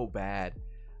so bad.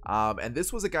 And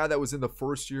this was a guy that was in the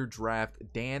first-year draft,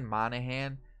 Dan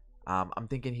Monahan. I'm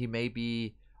thinking he may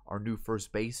be our new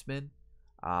first baseman,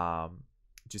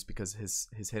 just because his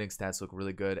hitting stats look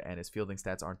really good and his fielding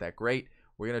stats aren't that great.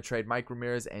 We're going to trade Mike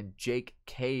Ramirez and Jake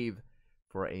Cave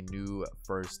for a new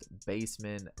first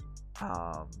baseman.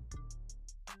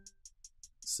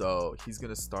 So he's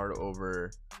going to start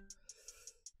over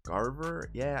Garver.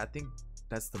 Yeah, I think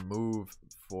that's the move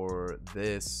for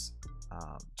this.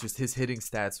 Just his hitting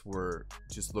stats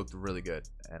just looked really good,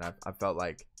 and I felt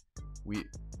like we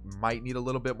might need a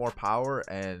little bit more power,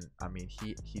 and I mean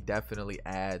he definitely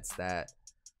adds that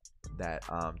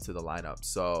to the lineup.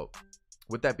 So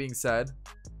with that being said,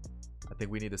 I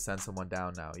think we need to send someone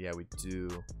down now. Yeah, we do.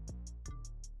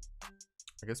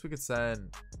 I guess we could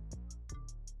send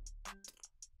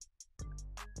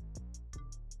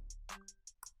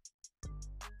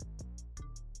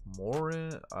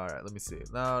Morin. All right, let me see.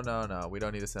 No, we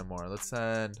don't need to send Morin. Let's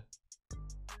send,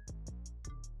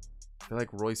 I feel like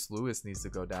Royce Lewis needs to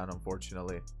go down,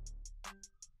 unfortunately.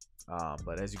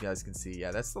 But as you guys can see,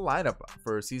 yeah, that's the lineup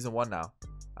for season 1 now.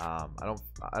 I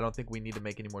don't think we need to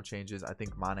make any more changes. I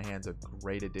think Monahan's a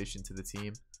great addition to the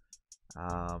team.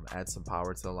 Add some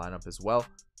power to the lineup as well.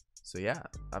 So yeah,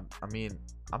 I mean,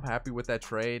 I'm happy with that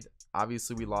trade.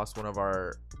 Obviously, we lost one of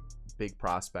our big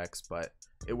prospects, but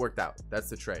it worked out. That's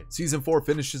the trade. Season 4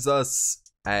 finishes us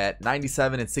at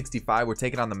 97 and 65. We're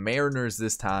taking on the Mariners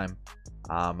this time.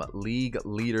 League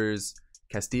leaders,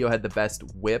 Castillo had the best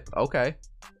whip. Okay.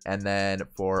 And then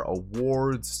for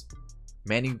awards,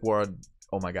 Manny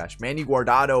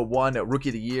Guardado won Rookie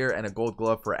of the Year and a Gold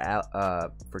Glove for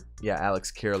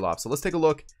Alex Kirilloff. So let's take a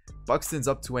look. Buxton's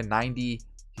up to a 90.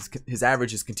 His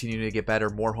average is continuing to get better.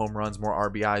 More home runs, more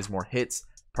RBIs, more hits.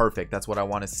 Perfect. That's what I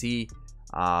want to see.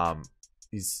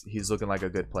 He's looking like a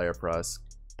good player for us.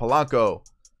 Polanco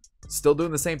still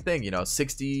doing the same thing, you know,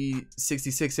 60,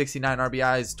 66, 69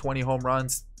 RBIs, 20 home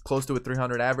runs, close to a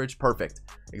 300 average. Perfect.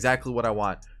 Exactly what I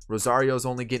want. Rosario's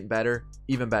only getting better,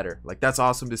 even better. Like, that's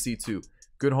awesome to see too.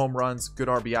 Good home runs, good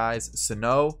RBIs.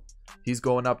 Sano, he's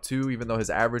going up too, even though his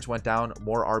average went down.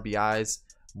 More RBIs,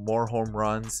 more home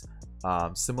runs,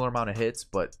 similar amount of hits,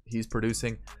 but he's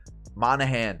producing.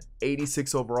 Monahan,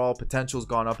 86 overall, potential's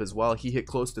gone up as well. He hit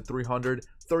close to 300,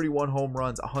 31 home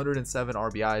runs, 107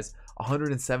 RBIs,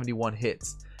 171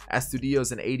 hits.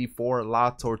 Astudillo's an 84. La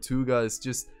Tortuga is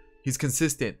just, he's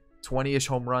consistent. 20-ish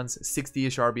home runs,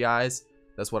 60-ish RBIs.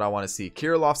 That's what I want to see.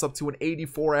 Kirilloff's up to an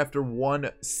 84 after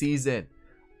 1 season.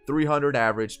 300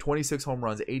 average, 26 home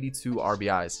runs, 82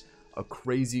 RBIs. A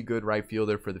crazy good right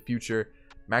fielder for the future.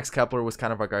 Max Kepler was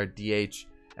kind of like our DH.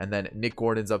 And then Nick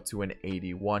Gordon's up to an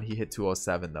 81. He hit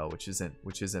 207 though, which isn't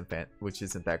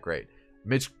that great.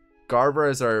 Mitch Garver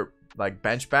as our like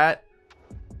bench bat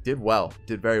did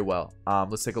very well.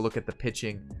 Let's take a look at the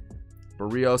pitching.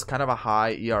 Barrios, kind of a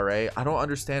high ERA. I don't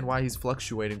understand why he's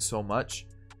fluctuating so much.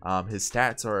 His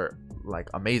stats are like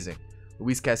amazing.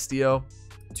 Luis Castillo,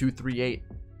 2.38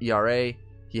 ERA.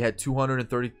 He had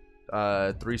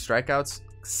 233 strikeouts.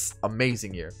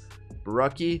 Amazing year.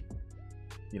 Barucki,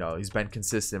 you know, he's been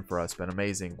consistent for us, been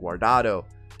amazing. Guardado,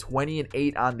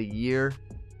 20-8 on the year.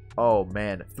 Oh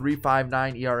man,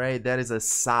 3.59 ERA. That is a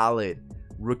solid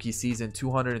rookie season.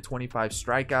 225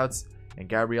 strikeouts. And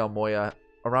Gabriel Moya,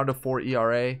 around a 4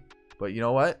 ERA. But you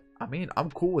know what? I mean, I'm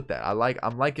cool with that.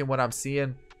 I'm liking what I'm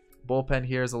seeing. Bullpen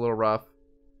here is a little rough.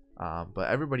 But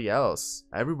everybody else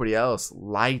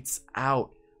lights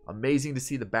out. Amazing to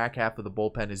see the back half of the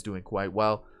bullpen is doing quite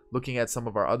well. Looking at some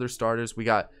of our other starters, we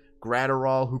got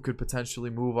Gratterall, who could potentially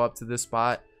move up to this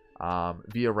spot.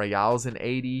 Villarreal's an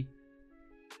 80.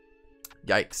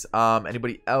 Yikes.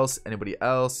 Anybody else?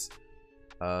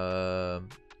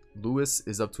 Lewis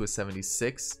is up to a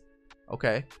 76.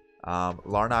 Okay.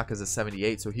 Larnach is a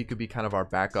 78, so he could be kind of our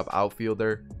backup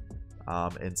outfielder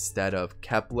instead of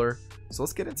Kepler. So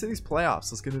let's get into these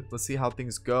playoffs. Let's see how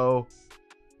things go.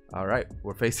 All right,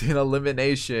 we're facing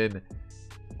elimination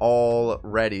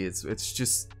already. It's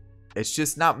just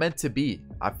not meant to be.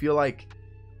 I feel like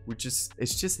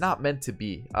it's just not meant to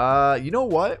be. You know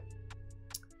what?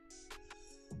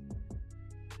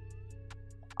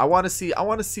 I want to see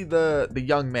the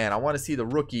young man. I want to see the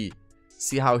rookie.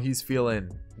 See how he's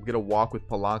feeling. We get a walk with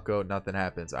Polanco. Nothing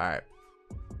happens. All right,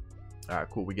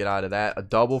 cool. We get out of that. A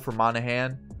double for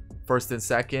Monahan. First and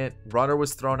second. Runner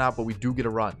was thrown out, but we do get a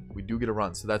run.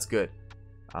 So that's good.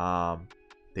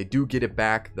 They do get it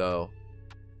back though.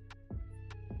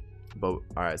 But all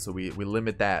right, so we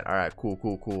limit that. All right, cool.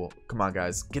 Come on,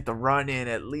 guys, get the run in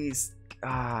at least.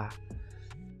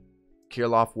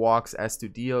 Kirilloff walks.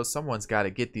 Astudillo. Someone's got to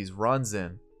get these runs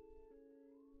in.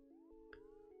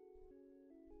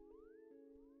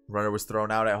 Runner was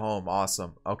thrown out at home.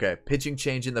 Awesome. Okay, pitching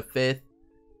change in the 5th.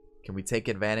 Can we take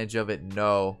advantage of it?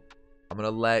 No. I'm gonna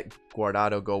let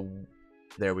Guardado go.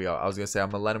 There we go. I was gonna say I'm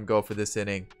gonna let him go for this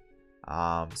inning.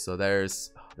 So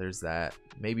there's that.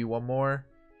 Maybe one more.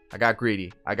 I got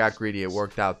greedy. It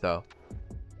worked out though.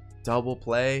 Double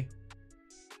play.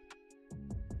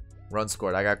 Run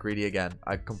scored. I got greedy again.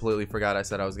 I completely forgot I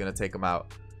said I was gonna take him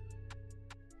out.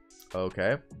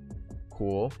 Okay.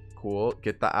 Cool. Cool.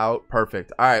 Get the out.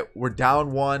 Perfect. All right. We're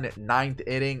down 1, 9th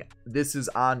inning. This is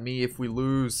on me if we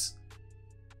lose.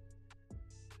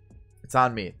 It's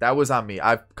on me. That was on me.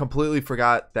 I completely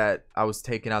forgot that I was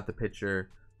taking out the pitcher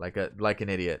like an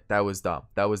idiot. That was dumb.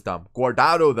 That was dumb.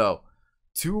 Guardado, though.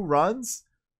 2 runs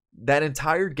that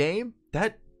entire game.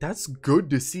 That's good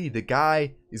to see. The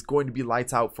guy is going to be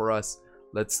lights out for us.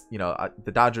 Let's,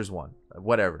 the Dodgers won.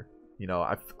 Whatever.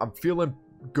 I'm feeling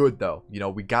good, though.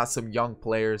 We got some young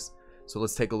players. So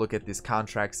let's take a look at this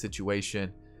contract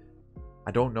situation.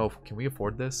 I don't know can we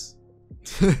afford this?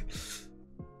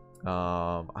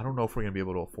 I don't know if we're gonna be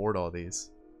able to afford all these.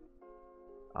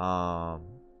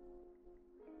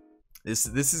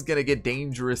 This is gonna get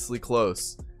dangerously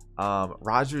close.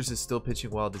 Rogers is still pitching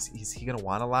well. Is he gonna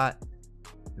want a lot?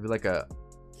 Maybe like a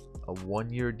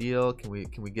 1-year deal. Can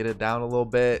we get it down a little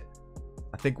bit?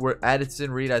 I think we're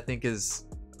Addison Reed. I think is,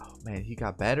 oh man, he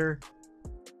got better.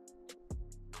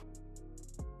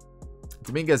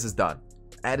 Dominguez is done.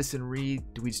 Addison Reed,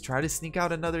 do we try to sneak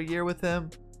out another year with him?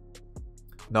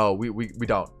 No, we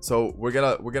don't. So we're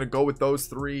gonna go with those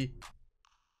 3.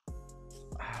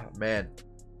 Man.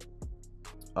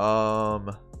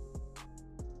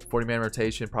 40-man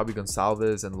rotation, probably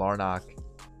Gonsalves and Larnach.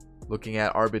 Looking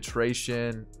at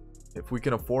arbitration, if we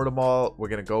can afford them all, we're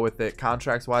gonna go with it.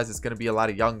 Contracts wise, it's gonna be a lot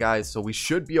of young guys, so we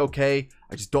should be okay.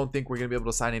 I just don't think we're gonna be able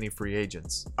to sign any free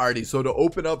agents. Alrighty, so to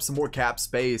open up some more cap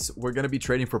space, we're gonna be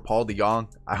trading for Paul DeJong.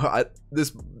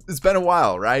 It's been a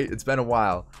while, right? It's been a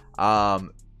while.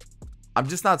 I'm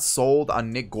just not sold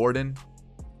on Nick Gordon,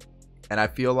 and I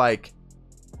feel like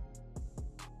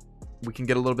we can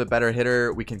get a little bit better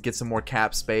hitter. We can get some more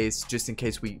cap space just in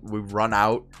case we run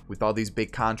out with all these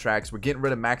big contracts. We're getting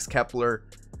rid of Max Kepler.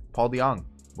 Paul DeJong,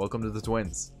 welcome to the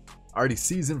Twins. Already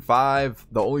season 5.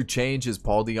 The only change is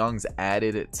Paul DeJong's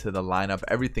added to the lineup.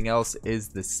 Everything else is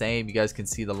the same. You guys can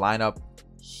see the lineup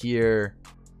here.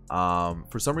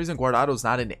 For some reason, Guardado's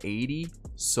not an 80.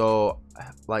 So,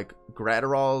 like,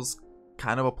 Gratterall's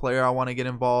kind of a player I want to get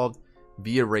involved.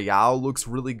 Villarreal looks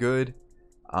really good.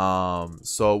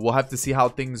 So we'll have to see how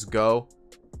things go.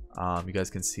 You guys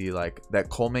can see like that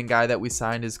Coleman guy that we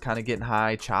signed is kind of getting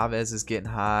high. Chavez is getting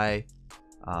high.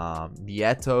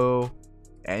 Nieto,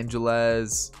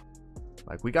 Angeles,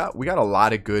 like we got a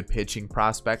lot of good pitching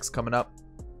prospects coming up.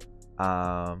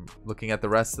 Looking at the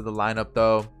rest of the lineup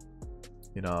though,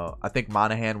 I think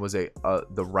Monahan was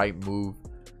the right move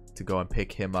to go and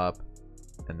pick him up,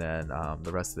 and then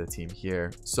the rest of the team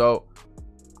here. So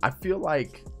I feel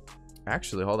like,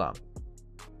 actually, hold on.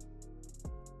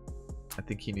 I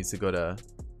think he needs to go to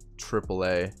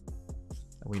AAA. And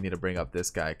we need to bring up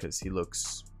this guy because he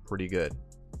looks pretty good.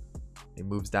 He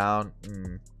moves down.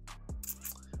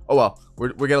 Oh, well.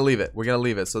 We're going to leave it. We're going to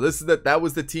leave it. So that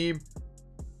was the team.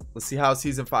 Let's see how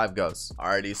season 5 goes.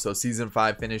 Alrighty, so season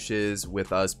 5 finishes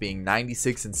with us being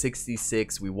 96 and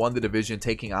 66. We won the division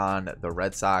taking on the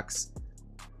Red Sox.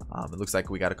 It looks like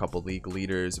we got a couple league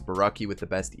leaders. Baraki with the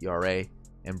best ERA.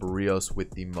 And Barrios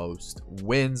with the most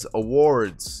wins.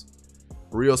 Awards.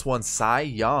 Barrios won Cy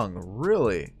Young.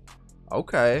 Really?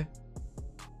 Okay.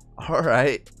 All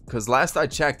right. Because last I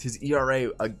checked, his ERA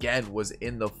again was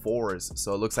in the 4s.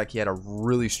 So it looks like he had a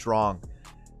really strong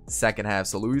second half.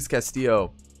 So Luis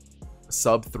Castillo,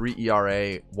 sub 3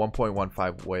 ERA,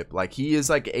 1.15 whip. Like, he is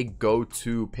like a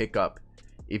go-to pickup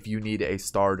if you need a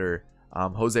starter.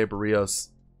 Jose Barrios,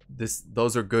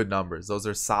 those are good numbers. Those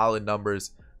are solid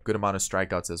numbers. Good amount of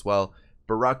strikeouts as well.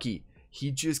 Baraki,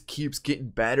 he just keeps getting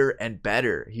better and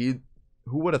better.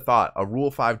 Who would have thought a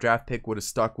Rule 5 draft pick would have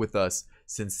stuck with us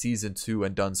since season 2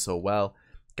 and done so well?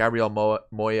 Gabriel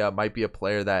Moya might be a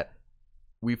player that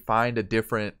we find a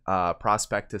different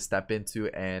prospect to step into.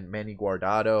 And Manny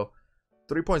Guardado,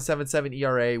 3.77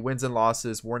 ERA, wins and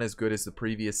losses weren't as good as the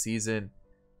previous season,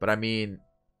 but I mean,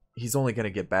 he's only going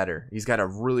to get better. He's got a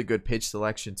really good pitch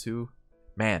selection too.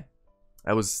 Man,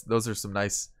 those are some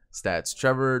nice stats.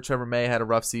 Trevor May had a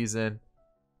rough season,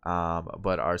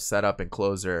 but our setup and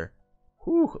closer,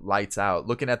 lights out.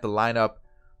 Looking at the lineup,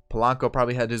 Polanco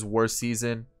probably had his worst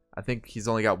season. I think he's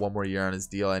only got 1 more year on his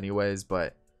deal anyways,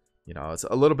 but it's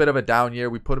a little bit of a down year.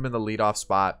 We put him in the leadoff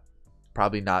spot,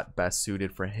 probably not best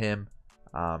suited for him.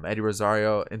 Eddie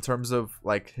Rosario, in terms of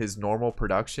like his normal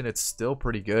production, it's still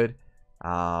pretty good.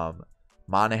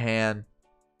 Monahan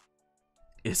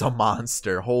is a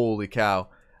monster. Holy cow.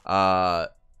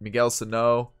 Miguel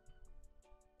Sano,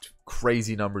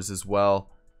 crazy numbers as well.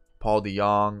 Paul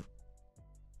DeJong,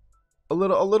 a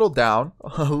little down.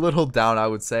 A little down, I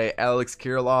would say. Alex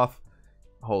Kirilloff,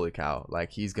 holy cow.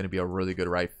 Like, he's going to be a really good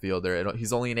right fielder.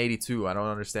 He's only an 82. I don't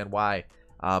understand why.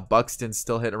 Buxton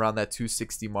still hit around that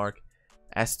 260 mark.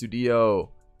 Astudillo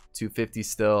 250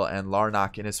 still, and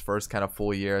Larnach in his first kind of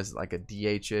full year as like a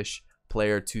DH-ish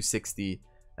player, 260.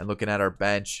 And looking at our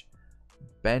bench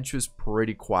was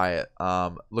pretty quiet.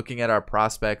 Looking at our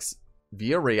prospects,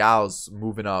 Villarreal's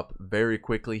moving up very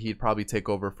quickly. He'd probably take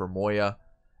over for Moya.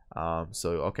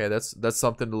 So okay, that's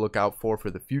something to look out for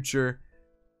the future.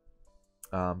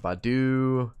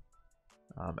 Badu,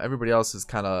 everybody else is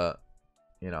kind of,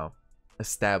 you know,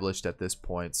 established at this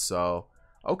point. So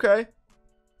okay,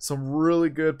 some really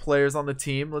good players on the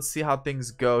team. Let's see how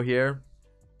things go here.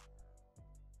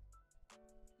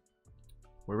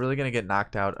 We're really gonna get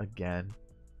knocked out again.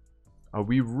 Are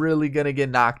we really gonna get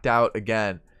knocked out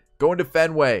again? Going to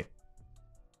Fenway.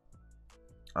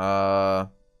 Wow,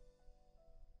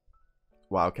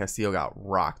 Castillo got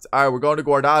rocked. All right, we're going to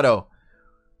Guardado.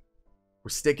 We're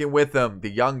sticking with him. The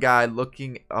young guy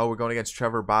looking... Oh, we're going against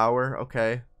Trevor Bauer.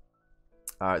 Okay.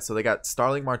 All right, so they got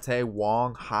Starling Marte,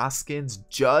 Wong, Hoskins,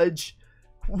 Judge.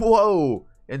 Whoa.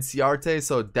 And Ciarte.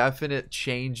 So definite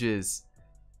changes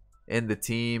in the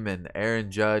team. And Aaron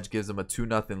Judge gives them a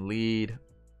 2-0 lead.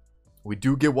 We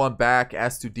do get one back.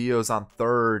 Astudillo's on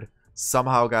third.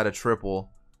 Somehow got a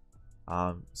triple.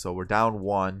 So we're down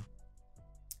 1.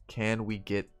 Can we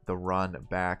get the run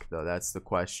back, though? That's the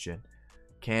question.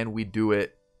 Can we do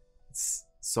it?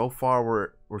 So far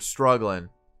we're struggling.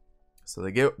 So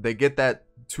they get that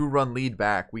 2-run lead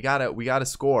back. We gotta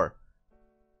score.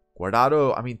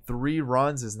 Guardado, I mean, 3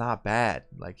 runs is not bad.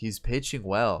 Like, he's pitching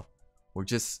well. We're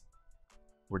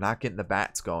not getting the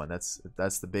bats going. That's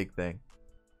the big thing.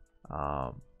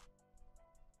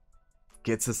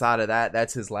 Gets us out of that.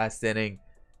 That's his last inning.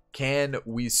 Can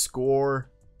we score?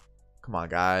 Come on,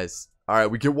 guys. All right,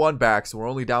 we get 1 back, so we're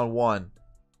only down 1.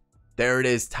 There it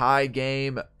is, tie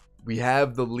game. We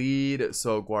have the lead.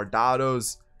 So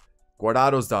Guardado's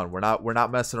done. We're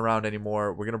not messing around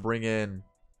anymore. We're gonna bring in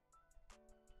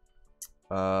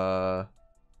we'll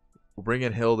bring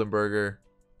in Hildenberger.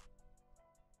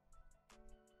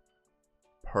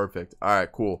 Perfect. All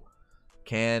right, cool.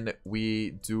 Can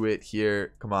we do it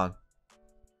here? Come on.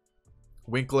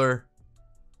 Winkler,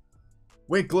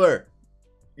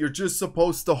 you're just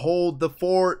supposed to hold the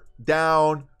fort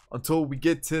down until we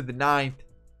get to the 9th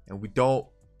and we don't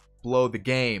blow the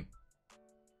game.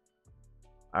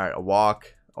 All right, a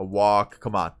walk.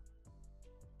 Come on.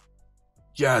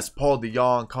 Yes, Paul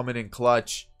DeJong coming in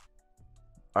clutch.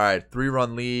 All right,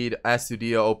 3-run lead.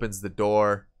 Astudillo opens the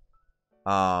door.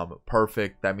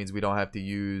 Perfect. That means we don't have to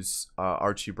use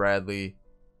Archie Bradley.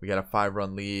 We got a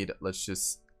 5-run lead. Let's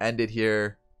just end it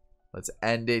here. Let's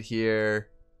end it here.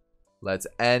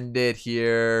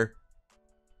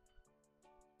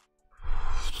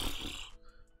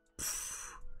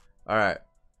 All right.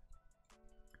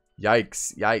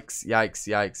 Yikes.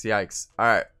 All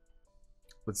right.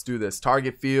 Let's do this.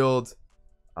 Target field.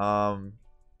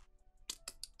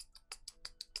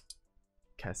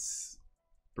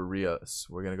 Barrios.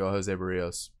 We're going to go Jose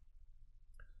Barrios.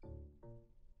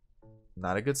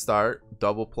 Not a good start.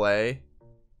 Double play.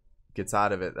 Gets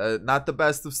out of it. Not the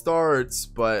best of starts,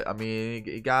 but I mean,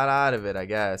 he got out of it, I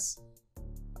guess.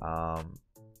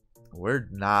 We're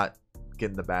not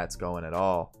getting the bats going at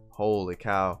all. Holy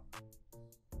cow.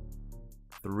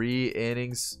 3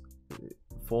 innings.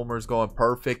 Fulmer's going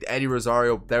perfect. Eddie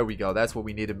Rosario, there we go. That's what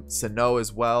we needed. Sano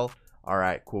as well. All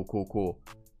right, cool.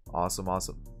 Awesome.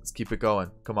 Let's keep it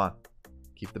going. Come on.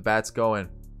 Keep the bats going.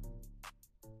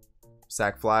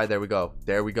 Sack fly. There we go.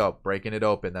 Breaking it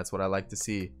open. That's what I like to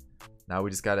see. Now we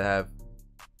just got to have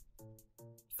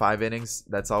 5 innings.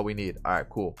 That's all we need. All right,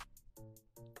 cool.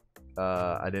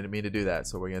 I didn't mean to do that.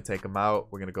 So we're going to take him out.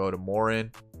 We're going to go to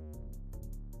Morin.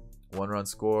 1-run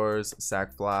scores.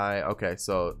 Sack fly. Okay,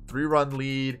 so 3-run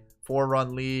lead.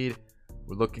 4-run lead.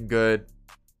 We're looking good.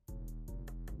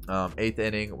 8th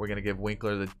inning. We're going to give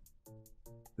Winkler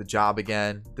the job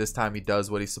again. This time he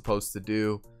does what he's supposed to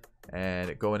do.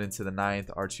 And going into the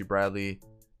 9th, Archie Bradley,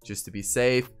 just to be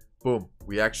safe. Boom.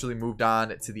 We actually moved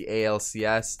on to the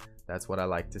ALCS. That's what I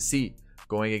like to see.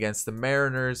 Going against the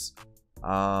Mariners.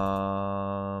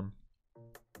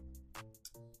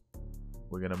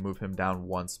 We're going to move him down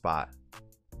 1 spot.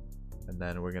 And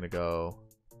then we're going to go...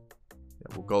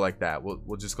 Yeah, we'll go like that.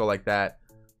 We'll just go like that.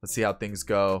 Let's see how things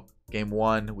go. Game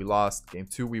 1, we lost. Game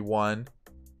 2, we won.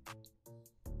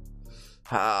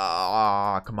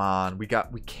 Come on. We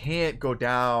can't go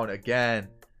down again.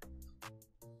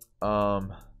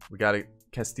 We got to...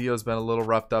 Castillo's been a little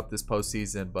roughed up this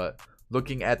postseason, but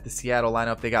looking at the Seattle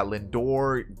lineup, they got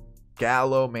Lindor,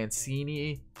 Gallo,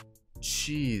 Mancini.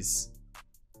 Jeez.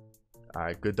 All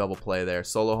right, good double play there.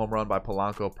 Solo home run by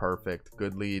Polanco. Perfect.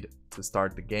 Good lead to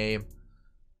start the game.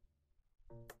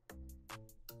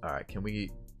 All right, can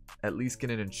we at least get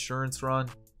an insurance run?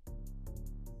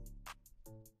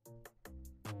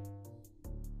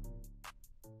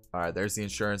 All right, there's the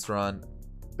insurance run.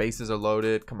 Bases are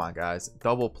loaded. Come on, guys.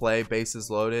 Double play, bases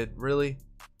loaded. Really?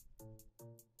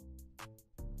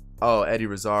 Oh, Eddie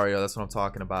Rosario. That's what I'm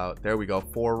talking about. There we go.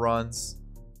 4 runs.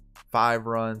 5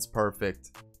 runs.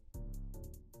 Perfect.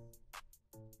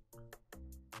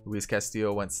 Luis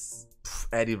Castillo went...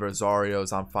 Eddie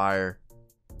Rosario's on fire.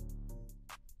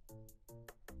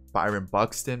 Byron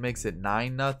Buxton makes it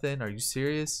 9-0. Are you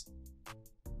serious?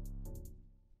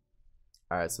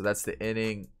 All right, so that's the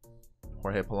inning.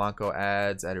 Jorge Polanco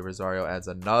adds. Eddie Rosario adds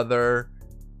another.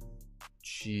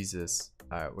 Jesus.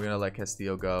 All right, we're going to let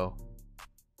Castillo go.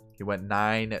 He went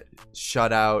 9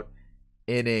 shutout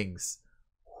innings.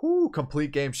 Whoo,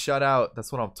 complete game shutout.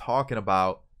 That's what I'm talking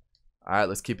about. All right,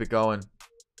 let's keep it going.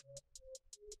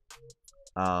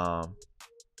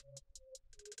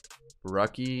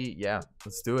 Rookie, yeah,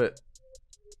 let's do it.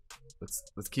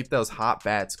 Let's keep those hot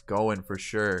bats going for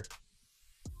sure.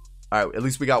 All right, at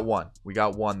least we got one. We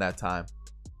got one that time.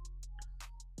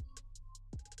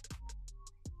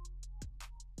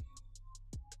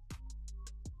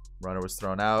 Runner was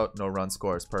thrown out. No run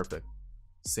scores. Perfect.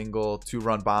 Single,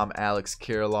 2-run bomb. Alex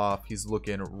Kirilloff. He's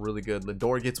looking really good.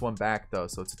 Lindor gets one back, though,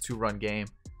 so it's a 2-run game.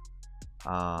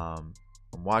 I'm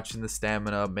watching the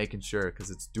stamina, making sure, because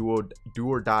it's do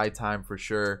or die time for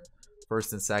sure.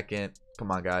 First and second.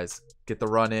 Come on, guys. Get the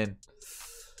run in.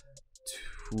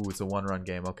 Ooh, it's a 1-run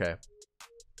game. Okay.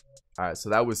 All right, so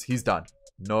that was... He's done.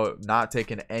 No, not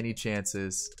taking any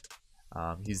chances.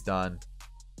 He's done.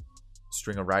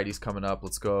 String of righties coming up.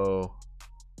 Let's go.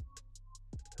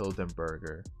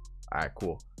 Hildenberger. All right,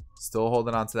 cool. Still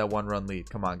holding on to that 1-run lead.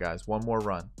 Come on, guys. One more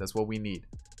run. That's what we need.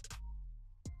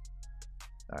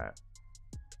 All right.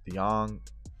 DeYoung,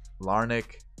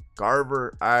 Larnick,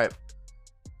 Garver. All right.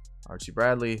 Archie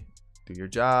Bradley, do your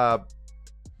job.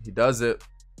 He does it.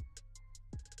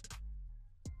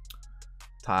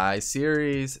 Tie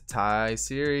series. Tie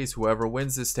series. Whoever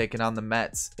wins this taking on the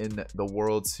Mets in the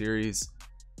World Series.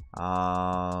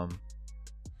 Rios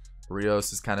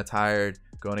is kind of tired.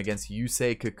 Going against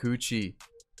Yusei Kikuchi.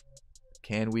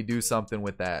 Can we do something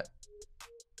with that?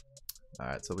 All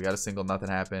right, so we got a single. Nothing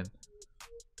happened.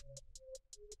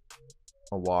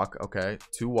 A walk. Okay.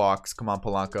 2 walks. Come on,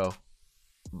 Polanco.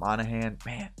 Monahan.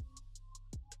 Man.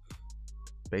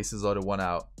 Bases loaded, 1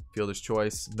 out. Fielder's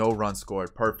choice. No run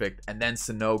scored. Perfect. And then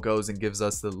Sano goes and gives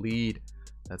us the lead.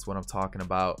 That's what I'm talking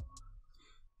about.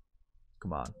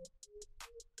 Come on.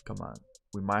 Come on.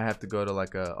 We might have to go to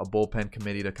like a bullpen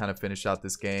committee to kind of finish out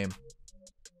this game.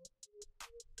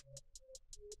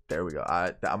 There we go.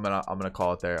 I'm gonna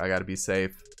call it there. I gotta be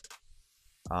safe.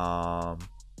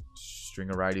 String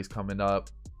of righties coming up.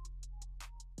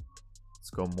 Let's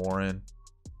go Morin.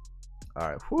 All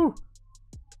right. Whew.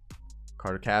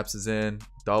 Carter Capps is in.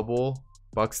 Double.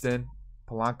 Buxton.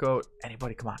 Polanco.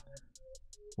 Anybody? Come on.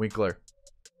 Winkler.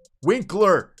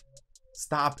 Winkler!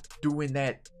 Stop doing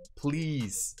that,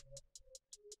 please.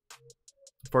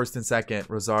 First and second.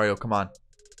 Rosario, come on.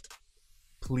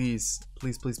 Please.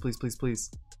 Please, please, please, please,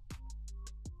 please.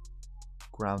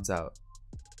 Grounds out.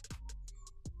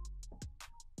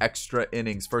 Extra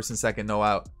innings. First and second, no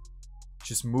out.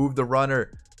 Just move the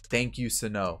runner. Thank you,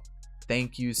 Sano.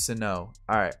 Thank you, Sano.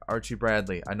 All right, Archie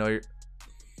Bradley. I know you're...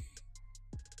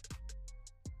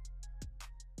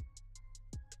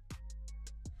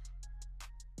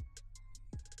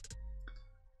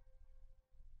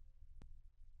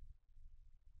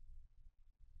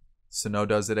 Sano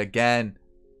does it again.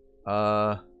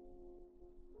 We're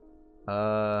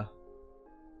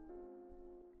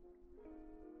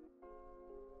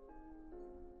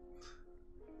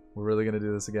really gonna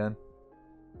do this again?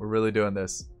 We're really doing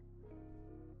this.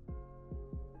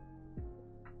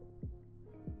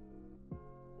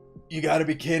 You gotta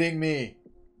be kidding me.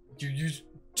 You use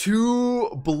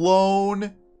 2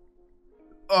 blown.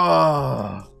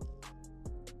 Ugh.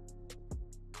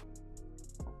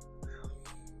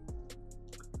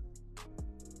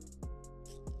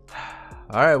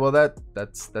 All right, well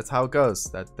that's how it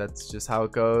goes. That's just how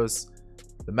it goes.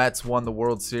 The Mets won the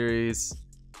World Series.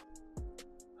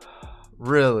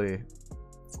 Really?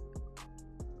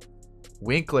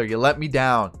 Winkler, you let me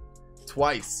down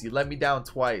twice. You let me down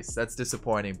twice. That's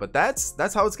disappointing, but that's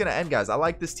how it's gonna end, guys. I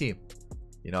like this team.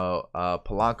 You know,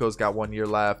 Polanco's got 1 year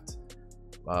left.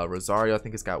 Rosario, I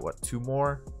think, has got what, 2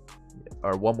 more,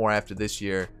 or 1 more after this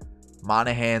year.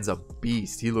 Monahan's a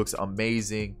beast. He looks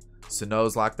amazing.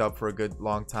 Sano's locked up for a good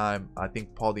long time. I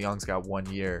think Paul DeYoung's got 1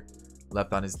 year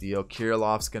left on his deal.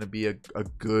 Kirilloff's gonna be a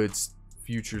good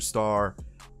future star.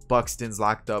 Buxton's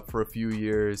locked up for a few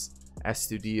years.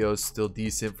 Estudillo's still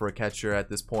decent for a catcher at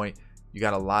this point. You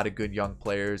got a lot of good young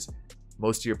players.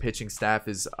 Most of your pitching staff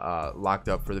is locked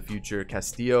up for the future.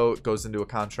 Castillo goes into a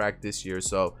contract this year,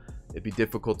 so it'd be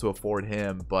difficult to afford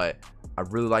him. But I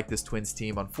really like this Twins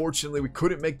team. Unfortunately, we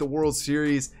couldn't make the World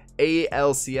Series,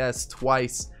 ALCS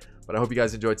twice. But I hope you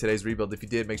guys enjoyed today's rebuild. If you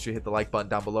did, make sure you hit the like button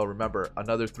down below. Remember,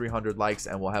 another 300 likes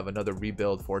and we'll have another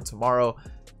rebuild for tomorrow.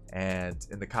 And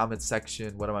in the comment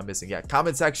section, what am I missing? Yeah,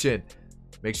 comment section.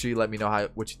 Make sure you let me know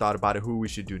what you thought about it, who we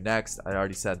should do next. I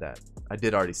already said that. I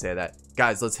did already say that.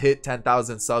 Guys, let's hit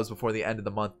 10,000 subs before the end of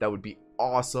the month. That would be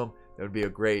awesome. That would be a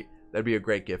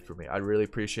great gift for me. I really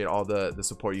appreciate all the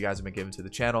support you guys have been giving to the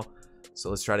channel. So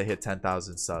let's try to hit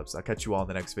 10,000 subs. I'll catch you all in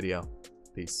the next video.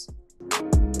 Peace.